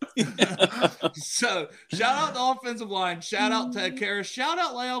 So shout out the offensive line. Shout out Ted Karras. Shout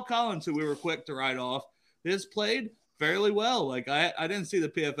out La'el Collins, who we were quick to write off. He's played fairly well. Like I didn't see the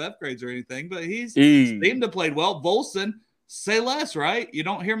PFF grades or anything, but he's seemed to played well. Volson, say less, right? You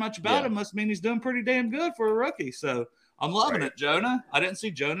don't hear much about him. Must mean he's doing pretty damn good for a rookie. So I'm loving it. Jonah, I didn't see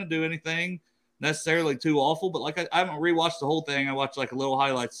Jonah do anything necessarily too awful, but like I haven't rewatched the whole thing. I watched like a little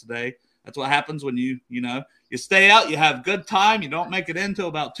highlights today. That's what happens when you stay out, you have good time, you don't make it in till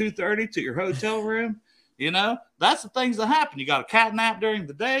about 2:30 to your hotel room. That's the things that happen. You got a cat nap during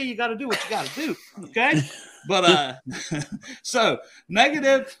the day. You got to do what you got to do. Okay. But so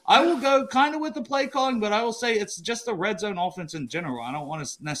negative, I will go kind of with the play calling, but I will say it's just the red zone offense in general. I don't want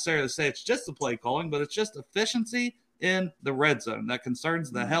to necessarily say it's just the play calling, but it's just efficiency in the red zone that concerns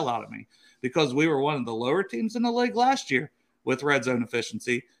the hell out of me because we were one of the lower teams in the league last year with red zone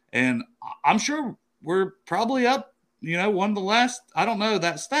efficiency. And I'm sure we're probably up, one of the last, I don't know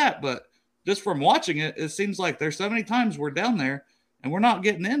that stat, but just from watching it, it seems like there's so many times we're down there and we're not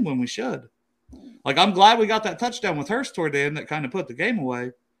getting in when we should. Like, I'm glad we got that touchdown with Hurst toward the end that kind of put the game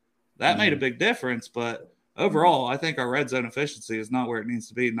away. That made a big difference. But overall, I think our red zone efficiency is not where it needs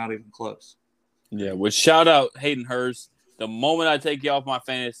to be, not even close. Yeah, well, shout out Hayden Hurst. The moment I take you off my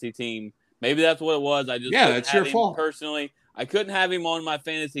fantasy team, maybe that's what it was. I just it's your fault. Personally, I couldn't have him on my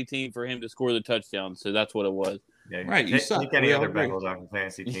fantasy team for him to score the touchdown, so that's what it was. Yeah, right. You suck. Take any other Bengals off the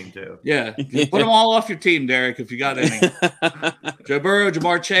fantasy team too. Yeah, put them all off your team, Derek. If you got any, Joe Burrow,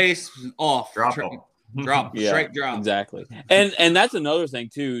 Jamar Chase, off. Drop them. Straight drop. Exactly. And that's another thing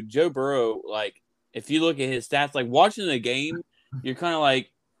too. Joe Burrow, like if you look at his stats, like watching the game, you're kind of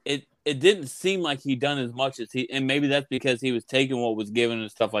like it didn't seem like he'd done as much as and maybe that's because he was taking what was given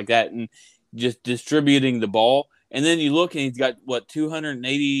and stuff like that and just distributing the ball. And then you look and he's got what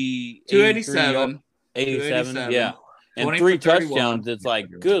 287, yeah, and 3 touchdowns. It's like,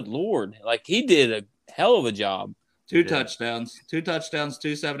 good Lord, like he did a hell of a job. Two touchdowns,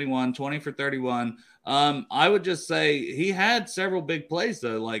 271, 20 for 31. I would just say he had several big plays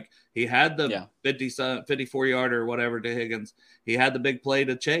though. Like he had the 54 yarder or whatever to Higgins. He had the big play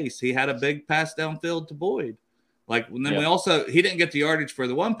to Chase. He had a big pass downfield to Boyd. Like and then he didn't get the yardage for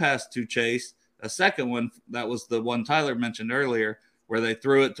the one pass to Chase. A second one, that was the one Tyler mentioned earlier, where they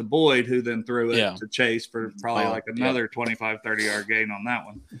threw it to Boyd, who then threw it to Chase for probably like another 25, 30-yard gain on that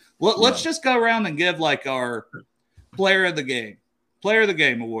one. Let's just go around and give like our player of the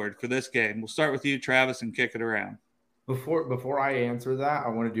game award for this game. We'll start with you, Travis, and kick it around. Before I answer that,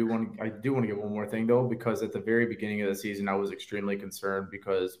 I do want to get one more thing though, because at the very beginning of the season, I was extremely concerned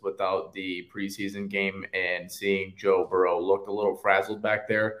because without the preseason game and seeing Joe Burrow looked a little frazzled back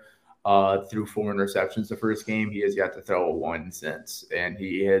there, threw 4 interceptions the first game. He has yet to throw a one since, and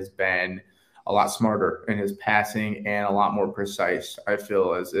he has been a lot smarter in his passing and a lot more precise. I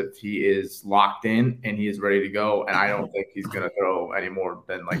feel as if he is locked in and he is ready to go, and I don't think he's going to throw any more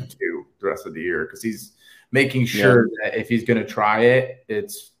than like 2 the rest of the year because he's making sure that if he's going to try it,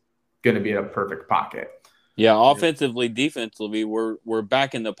 it's going to be in a perfect pocket. Yeah, offensively, defensively, we're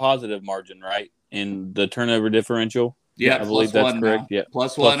back in the positive margin, right? In the turnover differential. Yeah, I believe that's correct. Yeah,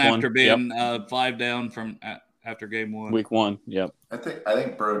 plus one after being 5 down from after game 1. Week 1. Yep. I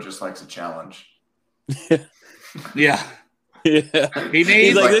think Bro just likes a challenge. Yeah. He's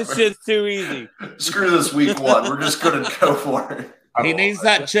like, this shit's too easy. Screw this week 1. We're just gonna go for it. He needs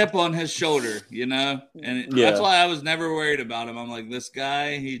that chip on his shoulder, you know? And that's why I was never worried about him. I'm like, this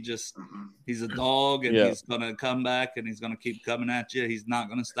guy, he's a dog, and he's going to come back, and he's going to keep coming at you. He's not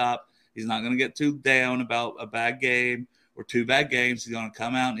going to stop. He's not going to get too down about a bad game or 2 bad games. He's going to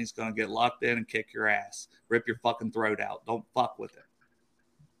come out, and he's going to get locked in and kick your ass. Rip your fucking throat out. Don't fuck with it.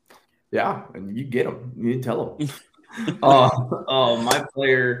 Yeah, and you get him. You tell him. My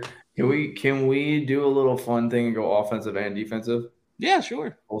player, can we do a little fun thing and go offensive and defensive? Yeah,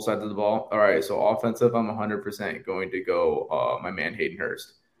 sure. Both sides of the ball. All right, so offensive, I'm 100% going to go my man Hayden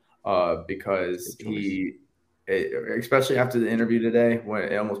Hurst because he, especially after the interview today, when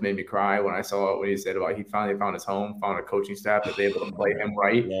it almost made me cry when I saw it when he said about he finally found his home, found a coaching staff that's able to play him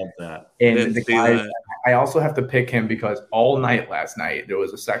right. Love that. And the guys, I also have to pick him because all night last night there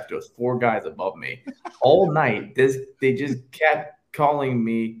was 4 guys above me. All night, they just kept calling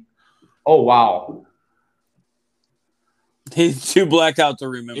me, "Oh wow." He's too blackout to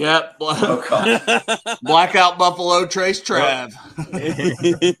remember. Yep. Blackout Buffalo Trace Trav.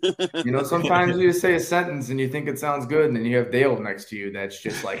 You know, sometimes you just say a sentence and you think it sounds good, and then you have Dale next to you that's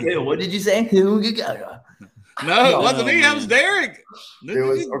just like, "Hey, what did you say?" No, it wasn't me. That was Derek. It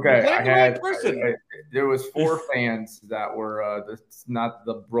was okay. There was 4 fans that were not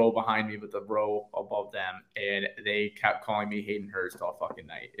the bro behind me, but the bro above them, and they kept calling me Hayden Hurst all fucking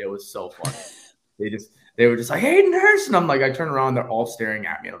night. It was so funny. They were just like, Hayden Hurst. And I'm like, I turn around, they're all staring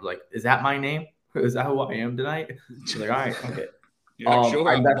at me. And I'm like, is that my name? Is that who I am tonight? They're like, all right, okay. Sure,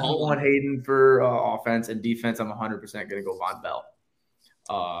 I definitely want Hayden for offense, and defense, I'm 100% going to go Von Bell.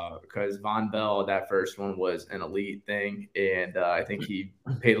 Because Von Bell, that first one was an elite thing. And I think he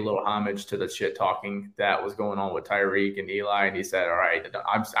paid a little homage to the shit talking that was going on with Tyreek and Eli. And he said, all right,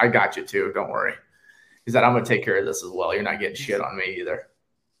 I got you too. Don't worry. He said, I'm going to take care of this as well. You're not getting shit on me either.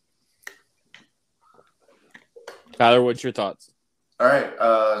 Tyler, what's your thoughts? All right.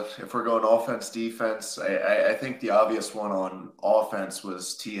 If we're going offense, defense, I think the obvious one on offense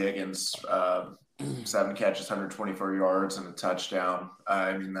was T. Higgins, 7 catches, 124 yards, and a touchdown.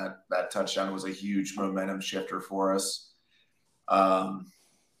 I mean, that touchdown was a huge momentum shifter for us. So,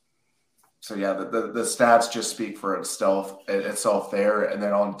 yeah, the stats just speak for itself there. And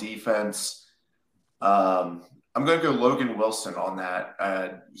then on defense, I'm going to go Logan Wilson on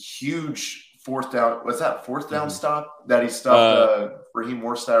that. Huge fourth down. Was that fourth down stop that he stopped Raheem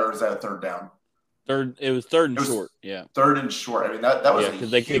Mostert, or is that 3rd down? It was third and short. Yeah. 3rd and short. I mean, that was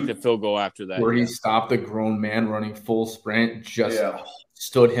because they kicked the field goal after that. Where he stopped a grown man running full sprint, just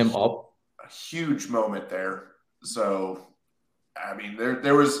stood him up. A huge moment there. So, I mean,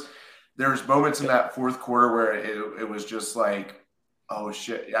 there was moments in that fourth quarter where it was just like, oh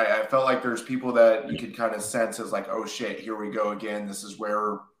shit. I felt like there's people that you could kind of sense as like, oh shit, here we go again. This is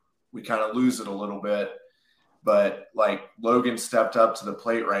where we kind of lose it a little bit. But like Logan stepped up to the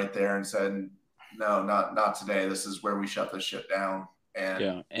plate right there and said, no, not today. This is where we shut this shit down.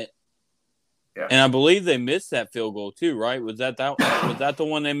 And and I believe they missed that field goal too, right? Was that the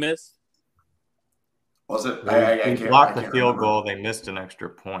one they missed? Was it? They blocked the field goal. They missed an extra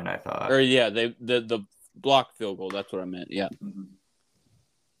point, I thought. Or the blocked field goal. That's what I meant. Yeah.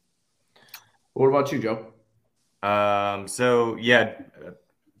 What about you, Joe?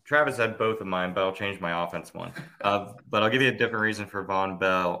 Travis had both of mine, but I'll change my offense one. But I'll give you a different reason for Von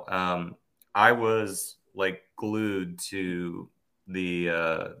Bell. I was like glued to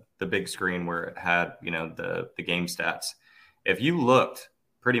the big screen where it had, the game stats. If you looked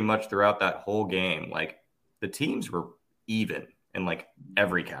pretty much throughout that whole game, like the teams were even in like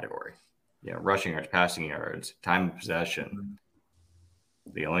every category. Rushing yards, passing yards, time of possession.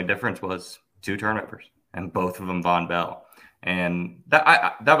 The only difference was 2 turnovers, and both of them Von Bell. And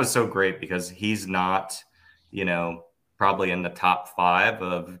that was so great because he's not, probably in the top 5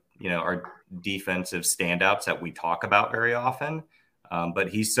 of, our defensive standouts that we talk about very often. But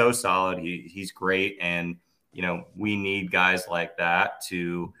he's so solid. He's great. And, we need guys like that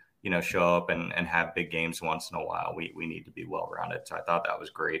to, show up and have big games once in a while. We need to be well-rounded. So I thought that was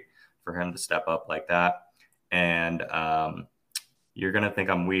great for him to step up like that. And you're going to think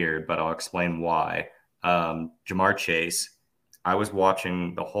I'm weird, but I'll explain why. Ja'Marr Chase, I was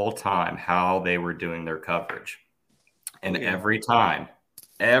watching the whole time how they were doing their coverage. And every time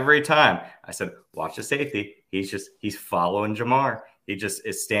I said, watch the safety. He's following Ja'Marr. He just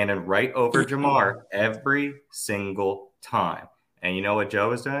is standing right over Ja'Marr every single time. And you know what Joe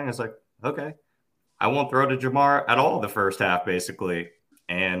was doing? I was like, okay, I won't throw to Ja'Marr at all the first half, basically.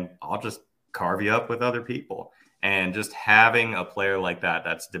 And I'll just carve you up with other people. And just having a player like that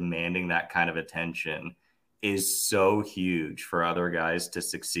that's demanding that kind of attention is so huge for other guys to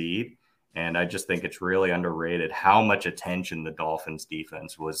succeed. And I just think it's really underrated how much attention the Dolphins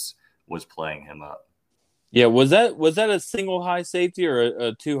defense was playing him up. Yeah, was that a single high safety or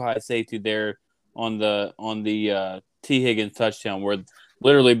a 2 high safety there on the T. Higgins touchdown where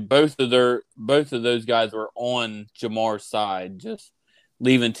literally both of those guys were on Ja'Marr's side, just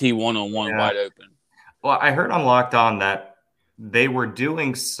leaving T one-on-one wide open. Well, I heard on Locked On that they were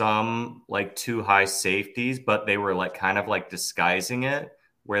doing some like 2 high safeties, but they were like kind of like disguising it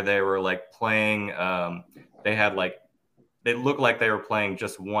where they were like playing. They had like, it looked like they were playing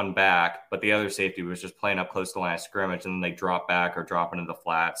just one back, but the other safety was just playing up close to the line of scrimmage, and then they drop back or drop into the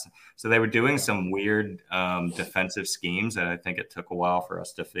flats. So they were doing some weird defensive schemes that I think it took a while for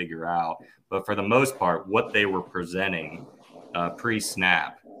us to figure out. But for the most part, what they were presenting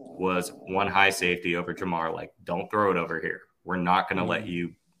pre-snap was 1 high safety over Ja'Marr. Like, don't throw it over here. We're not going to let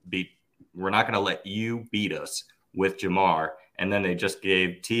you beat us with Ja'Marr. And then they just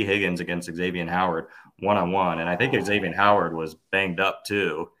gave T. Higgins against Xavier Howard one-on-one. And I think Xavier Howard was banged up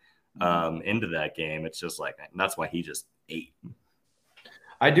too into that game. It's just like, that's why he just ate.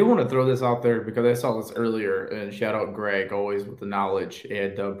 I do want to throw this out there because I saw this earlier, and shout out Greg, always with the knowledge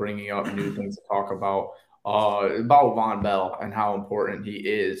and bringing up new things to talk about Von Bell and how important he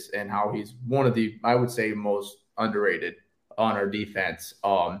is and how he's one of the, I would say, most underrated on our defense.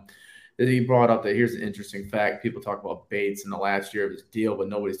 He brought up that here's an interesting fact. People talk about Bates in the last year of his deal, but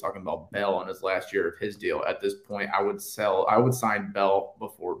nobody's talking about Bell in his last year of his deal. At this point, I would sign Bell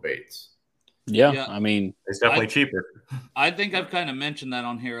before Bates. Yeah. I mean, it's definitely cheaper. I think I've kind of mentioned that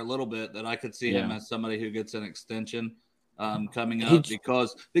on here a little bit, that I could see him as somebody who gets an extension coming up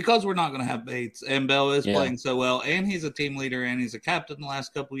because we're not going to have Bates, and Bell is playing so well, and he's a team leader, and he's a captain the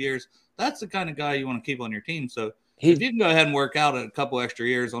last couple of years. That's the kind of guy you want to keep on your team. So if you can go ahead and work out a couple extra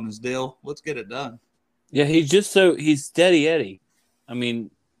years on his deal, let's get it done. Yeah, he's steady Eddie. I mean,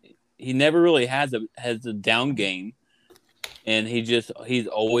 he never really has a down game, and he's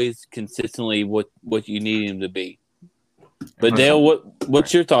always consistently what you need him to be. But Dale,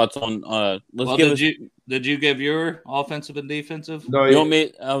 what's your thoughts on? Did you give your offensive and defensive? No, you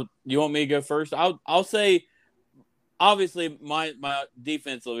want me to go first? I'll say. Obviously, my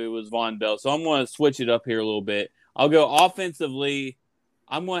defensively was Von Bell, so I'm going to switch it up here a little bit. I'll go offensively.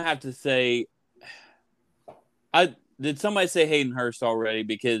 I'm going to have to say, did somebody say Hayden Hurst already?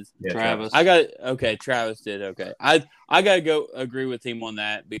 Because Travis. Travis did. Okay, I got to go agree with him on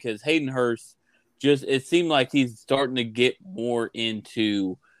that because Hayden Hurst it seemed like he's starting to get more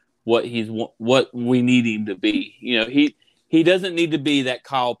into what we need him to be. He doesn't need to be that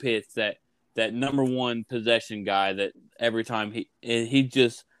Kyle Pitts, that number one possession guy that every time he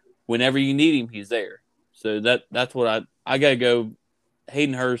just whenever you need him, he's there. So that's what I got to go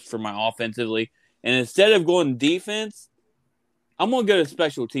Hayden Hurst for my offensively. And instead of going defense, I'm going to go to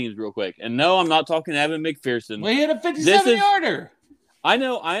special teams real quick. And no, I'm not talking Evan McPherson. Well, he had a 57-yarder. I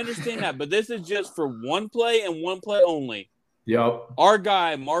know, I understand that, but this is just for one play and one play only. Yep. Our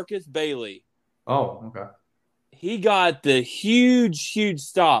guy, Marcus Bailey. Oh, okay. He got the huge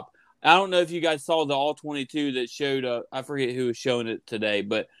stop. I don't know if you guys saw the All-22 that showed I forget who was showing it today,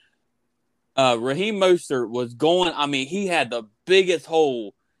 but Raheem Mostert was going. I mean, he had the biggest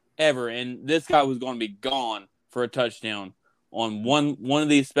hole ever, and this guy was going to be gone for a touchdown on one of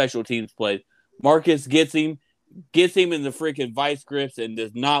these special teams plays. Marcus gets him, gets him in the freaking vice grips and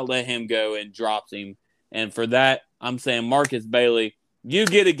does not let him go and drops him. And for that, I'm saying Marcus Bailey, you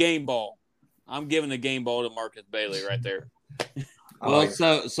get a game ball. I'm giving a game ball to Marcus Bailey right there. Well,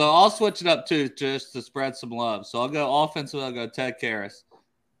 so I'll switch it up too, just to spread some love. So I'll go offensive. I'll go Ted Karras,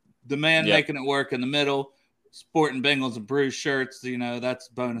 the man making it work in the middle, sporting Bengals and Bruce shirts. You know, that's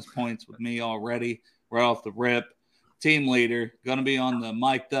bonus points with me already, right off the rip. Team leader, going to be on the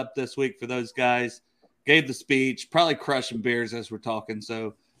mic'd up this week for those guys. Gave the speech, probably crushing beers as we're talking.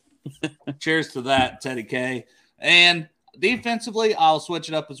 So cheers to that, Teddy K. And defensively, I'll switch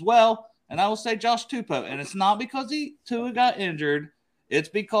it up as well. And I will say Josh Tupou. And it's not because Tua got injured. It's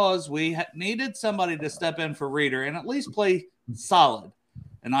because we needed somebody to step in for Reader and at least play solid.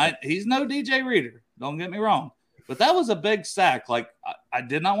 And he's no DJ Reader. Don't get me wrong. But that was a big sack. Like, I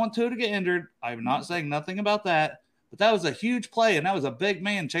did not want Tua to get injured. I'm not saying nothing about that. But that was a huge play, and that was a big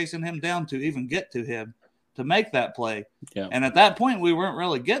man chasing him down to even get to him to make that play. Yeah. And at that point, we weren't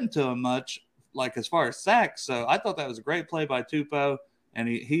really getting to him much, like as far as sacks. So I thought that was a great play by Tupou. And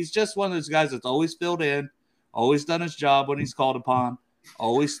he's just one of those guys that's always filled in, always done his job when he's called upon,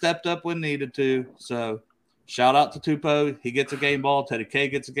 always stepped up when needed to. So shout out to Tupou. He gets a game ball. Teddy K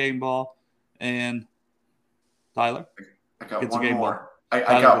gets a game ball. And Tyler I got gets one a game more. ball.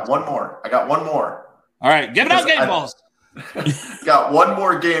 I got one more. I got one more. All right, give it out game balls. Got one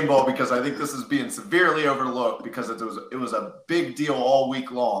more game ball because I think this is being severely overlooked because it was a big deal all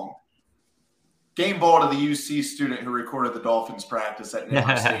week long. Game ball to the UC student who recorded the Dolphins practice at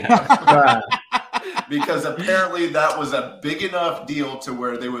Neyland Stadium. Because apparently that was a big enough deal to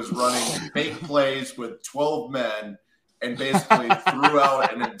where they was running fake plays with 12 men and basically threw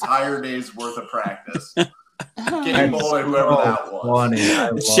out an entire day's worth of practice. Game ball and whoever that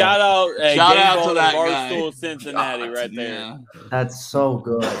was. Shout out to that Barstool, guy. Cincinnati, right there. Yeah. That's so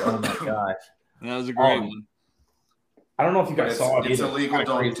good. Oh my gosh. That was a great one. I don't know if you guys saw it. It's illegal.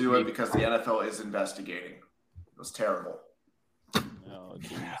 Don't do it because the NFL is investigating. It was terrible.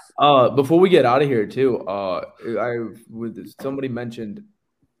 Before we get out of here, too, somebody mentioned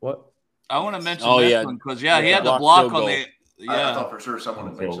what? I want to mention this one because he had the block on the. I thought for sure someone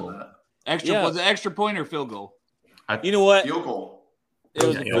had mentioned that. Was it extra point or field goal? You know what? Field goal. It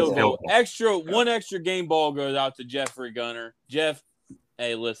was a field goal. One extra game ball goes out to Jeffrey Gunner. Jeff,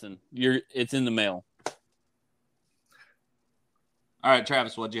 hey, listen, it's in the mail. All right,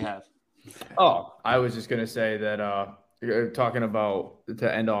 Travis, what'd you have? Oh, I was just gonna say that talking about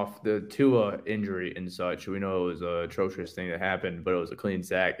to end off the Tua injury and such. We know it was an atrocious thing that happened, but it was a clean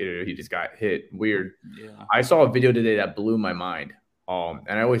sack. He just got hit weird. Yeah. I saw a video today that blew my mind.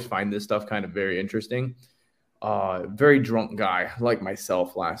 And I always find this stuff kind of very interesting. Very drunk guy like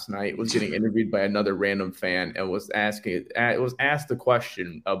myself last night was getting interviewed by another random fan and was asked the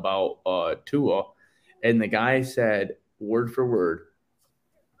question about Tua, and the guy said word for word,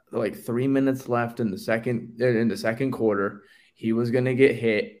 like 3 minutes left in the second quarter, he was going to get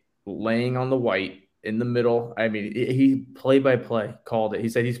hit laying on the white in the middle. I mean, he play by play called it. He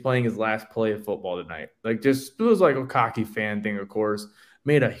said he's playing his last play of football tonight. Like, just it was like a cocky fan thing, of course.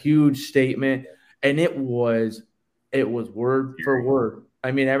 Made a huge statement, and it was word for word.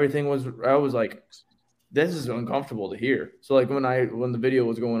 I mean, everything was. I was like, this is uncomfortable to hear. So, like when the video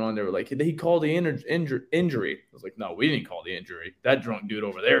was going on, they were like, he called the injury. I was like, no, we didn't call the injury. That drunk dude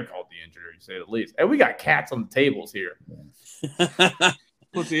over there called the injury, to say the least. And we got cats on the tables here.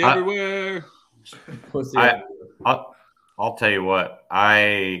 Pussy everywhere. I'll tell you what,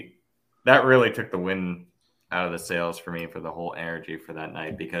 that really took the wind out of the sails for me for the whole energy for that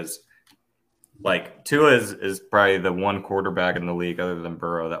night, because like Tua is probably the one quarterback in the league other than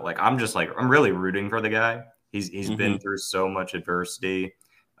Burrow that like I'm really rooting for the guy. He's been through so much adversity.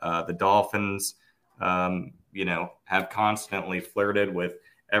 The Dolphins, have constantly flirted with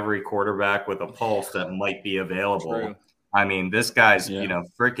every quarterback with a pulse that might be available. True. I mean, this guy's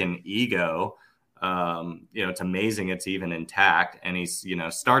freaking ego. It's amazing it's even intact, and he's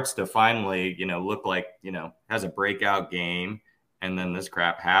starts to finally look like has a breakout game. And then this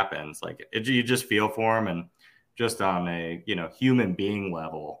crap happens. Like you just feel for him, and just on a human being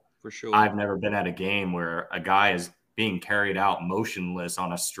level. For sure, I've never been at a game where a guy is being carried out motionless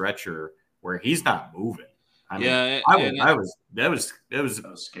on a stretcher where he's not moving. I mean, that was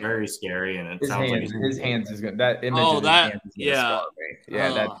very scary, and it sounds like his hands is good. That image. Oh, that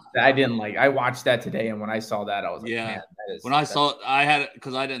I didn't like. I watched that today, and when I saw that, I was like, man, that is. When I saw it, I had it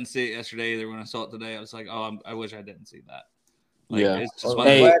because I didn't see it yesterday either. When I saw it today, I was like, oh, I wish I didn't see that. Like, it's just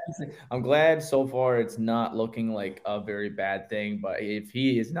I'm glad so far it's not looking like a very bad thing, but if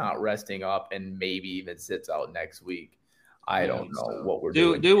he is not resting up and maybe even sits out next week, I don't know what we're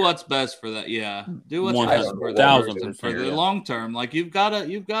doing. Do what's best for that. Yeah, do what's best for the for the long term. Like you've got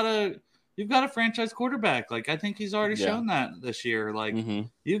a franchise quarterback. Like I think he's already shown that this year. Like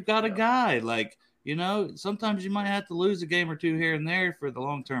you've got a guy. Like sometimes you might have to lose a game or two here and there for the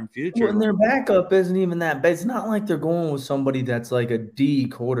long term future. Well, and their backup isn't even that bad. It's not like they're going with somebody that's like a D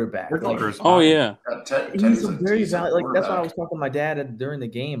quarterback. Like, he's a very valid. Like that's why I was talking to my dad during the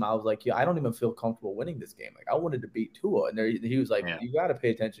game. I was like, I don't even feel comfortable winning this game. Like I wanted to beat Tua, and he was like, you got to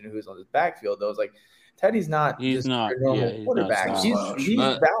pay attention to who's on this backfield. I was like, Teddy's not. He's not a normal quarterback. He's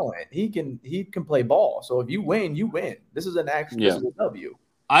valiant. He can play ball. So if you win, you win. This is an actual W.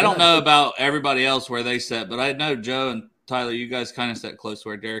 I don't know about everybody else where they sat, but I know Joe and Tyler, you guys kind of sat close to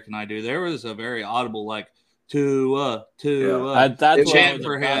where Derek and I do. There was a very audible Tua chant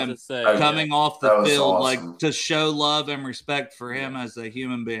for him coming off the field, awesome. Like to show love and respect for him as a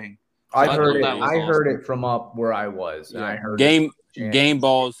human being. I heard it from up where I was. And I heard game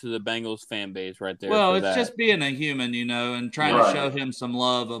balls to the Bengals fan base right there. Well, it's just being a human, and trying to show him some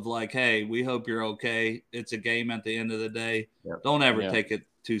love of like, hey, we hope you're okay. It's a game at the end of the day. Yep. Don't ever take it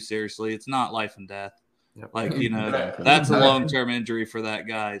too seriously. It's not life and death. Yep. Like, that's a long-term injury for that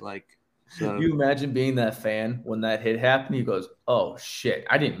guy. Like, so. You imagine being that fan when that hit happened? He goes, oh shit,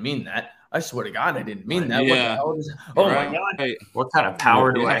 I didn't mean that. I swear to God, I didn't mean that. Yeah. Oh my God. Hey, what kind of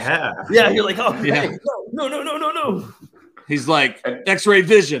power do I have? Yeah, you're like, oh, hey, no. He's like, X-ray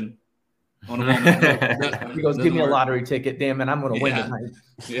vision. He goes, give me a lottery ticket. Damn it, I'm going to win tonight.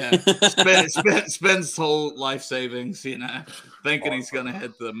 Yeah. Spends whole life savings, thinking he's going to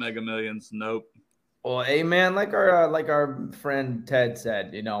hit the Mega Millions. Nope. Well, hey, man, like our friend Ted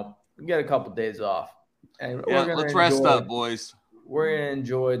said, we get a couple days off. And let's rest up, boys. We're going to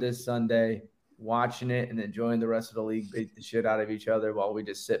enjoy this Sunday, watching it and enjoying the rest of the league beat the shit out of each other while we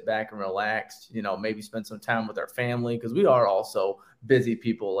just sit back and relax, maybe spend some time with our family because we are also busy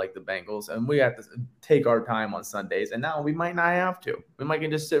people like the Bengals and we have to take our time on Sundays. And now we might not have to. We might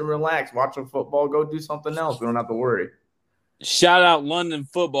can just sit and relax, watch some football, go do something else. We don't have to worry. Shout out London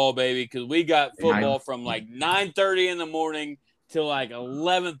football, baby, because we got football from like 9:30 in the morning till like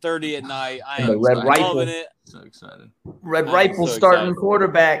 11:30 at night. I am loving it. So excited. Red Rifle starting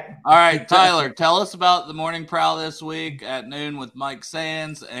quarterback. All right, Tyler, tell us about the Morning Prowl this week at noon with Mike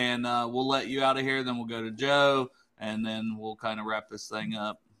Sands, and we'll let you out of here. Then we'll go to Joe, and then we'll kind of wrap this thing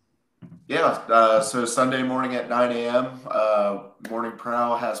up. Yeah, so Sunday morning at 9 a.m., Morning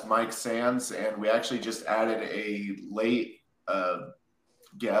Prowl has Mike Sands, and we actually just added a late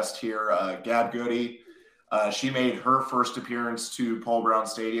guest here, Gab Goody. She made her first appearance to Paul Brown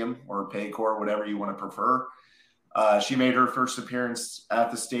Stadium or Paycor, whatever you want to prefer. She made her first appearance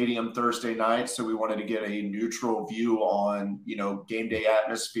at the stadium Thursday night, so we wanted to get a neutral view on, game day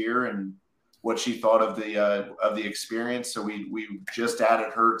atmosphere and what she thought of the experience. So we just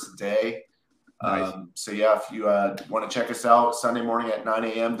added her today. Nice. So yeah, if you want to check us out Sunday morning at 9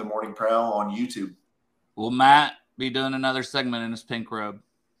 a.m., the Morning Prowl on YouTube. Will Matt be doing another segment in his pink robe?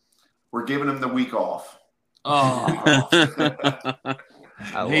 We're giving him the week off. Oh,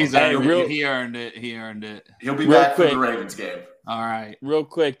 he earned it. He earned it. He'll be back for the Ravens game. All right. Real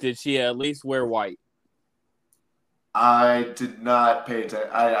quick, did she at least wear white? I did not pay attention.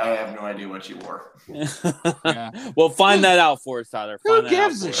 I have no idea what she wore. Well, find that out for us, Tyler. Who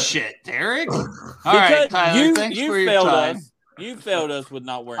gives a shit, Derek? All right, Tyler. Thanks for your time. You failed us with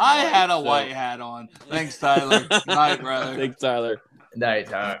not wearing. I had a white hat on. Thanks, Tyler. Night, brother. Thanks, Tyler. Night,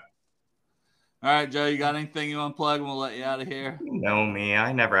 Tyler. All right, Joe, you got anything you want to plug and we'll let you out of here? You know me.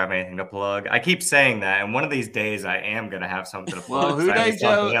 I never have anything to plug. I keep saying that, and one of these days I am going to have something to plug. Well, Houday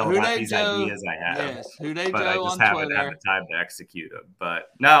Joe, these ideas I have. Yes, Houday but Joe I just on haven't Twitter. had the time to execute them. But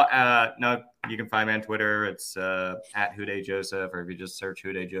no, you can find me on Twitter. It's at Houday Joseph, or if you just search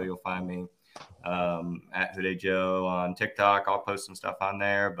Houday Joe, you'll find me. At Houday Joe on TikTok. I'll post some stuff on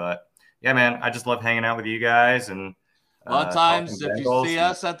there. But yeah, man, I just love hanging out with you guys and. A lot of times, if you see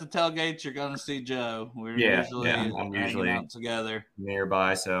us at the tailgates, you're going to see Joe. We're usually out together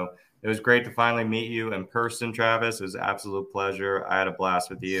nearby. So it was great to finally meet you in person, Travis. It was an absolute pleasure. I had a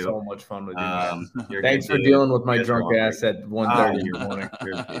blast with you. So much fun with you. Thanks for dealing with my drunk ass at 1:30 in the morning.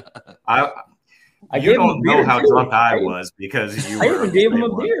 You don't know how drunk I was because you. I even gave him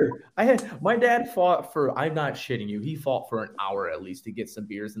a beer. My dad fought for. I'm not shitting you. He fought for an hour at least to get some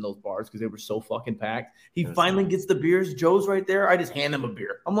beers in those bars because they were so fucking packed. He finally gets the beers. Joe's right there. I just hand him a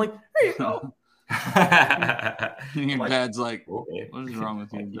beer. I'm like, here you go. Your dad's like, what is wrong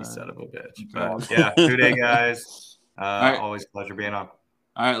with you? You son of a bitch. But yeah, Houday guys. Right. Always a pleasure being on.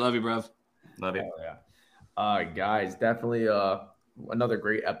 All right, love you, bro. Love you. Yeah. Guys, definitely. another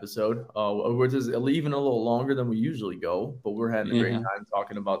great episode, which is even a little longer than we usually go, but we're having a great time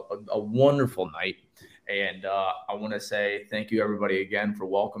talking about a wonderful night. And I want to say thank you, everybody, again for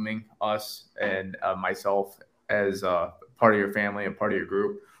welcoming us and myself as part of your family and part of your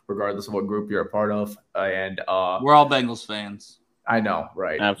group, regardless of what group you're a part of. And we're all Bengals fans. I know,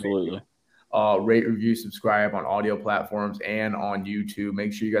 right? Absolutely. Rate, review, subscribe on audio platforms and on YouTube.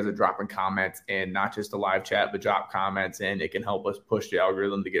 Make sure you guys are dropping comments in, not just the live chat, but drop comments in. It can help us push the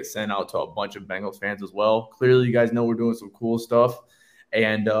algorithm to get sent out to a bunch of Bengals fans as well. Clearly, you guys know we're doing some cool stuff.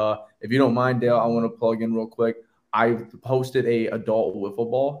 And if you don't mind, Dale, I want to plug in real quick. I hosted a adult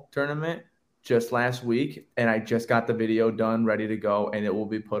wiffle ball tournament just last week, and I just got the video done, ready to go, and it will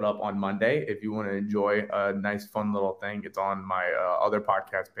be put up on Monday. If you want to enjoy a nice, fun little thing, it's on my other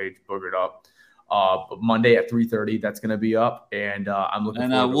podcast page, Boogered Up. But Monday at 3:30, that's going to be up, and I'm looking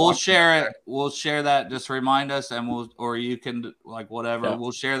forward to we'll share it. We'll share that. Just remind us, and you can, like, whatever. Yeah.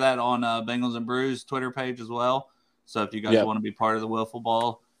 We'll share that on Bengals and Brews Twitter page as well. So if you guys want to be part of the wiffle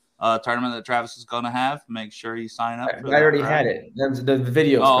ball tournament that Travis is going to have, make sure you sign up. I already had it. The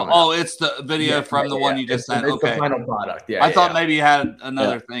video. It's the video from the one you just sent. It's okay. The final product. Yeah. I thought maybe you had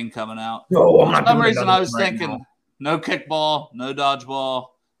another thing coming out. No, for some reason I was thinking no kickball, no dodgeball,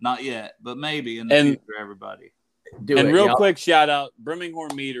 not yet, but maybe in the future, everybody. Quick shout out,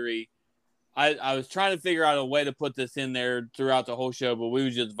 Birmingham Meadery. I was trying to figure out a way to put this in there throughout the whole show, but we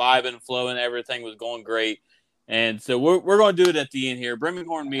was just vibing, flowing, everything was going great. And so we're going to do it at the end here.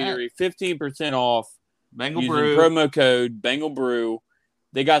 Birmingham Meadery, 15% off. Bengal using Brew. Promo code Bengal Brew.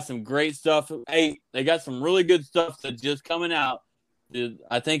 They got some great stuff. Hey, they got some really good stuff that's just coming out.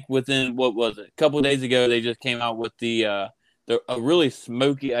 I think within, a couple of days ago, they just came out with a really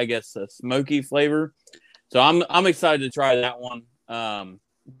smoky, smoky flavor. So I'm excited to try that one.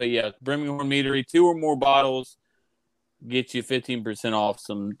 But yeah, Birmingham Meadery, 2 or more bottles get you 15% off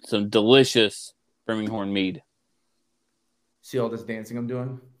some delicious Birmingham mead. See all this dancing I'm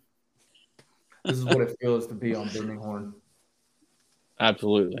doing? This is what it feels to be on Birmingham.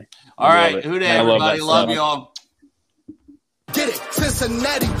 Absolutely. All right. Who day, everybody? Love y'all. Get it,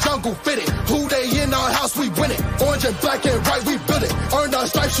 Cincinnati jungle fitted. Who they in our house, we win it. Orange and black and white, we build it. Earned our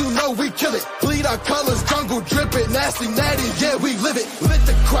stripes, you know we kill it. Bleed our colors, jungle drip it. Nasty, natty, yeah, we live it. Lit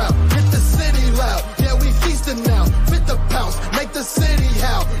the crowd, hit the city loud. Yeah, we feasting now. Fit the pounce, make the city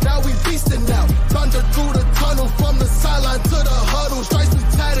howl. Now we feasting now. Thunder through the tunnel, from the sideline to the huddle. Stripes we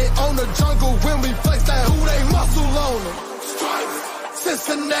tatted on the jungle when we flex that who they muscle on them.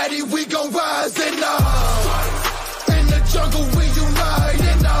 Cincinnati, we gon' rise in jungle, we unite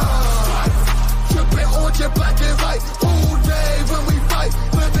and tripping orange and black and white. All day when we fight,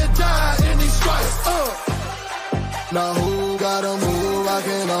 live and die in these stripes. Now who gotta move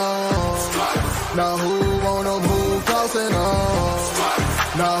rockin' on? Now who wanna move crossing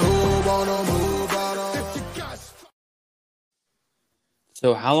on? Now who wanna move out on?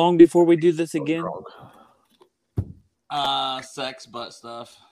 So how long before we do this again? Sex, butt stuff.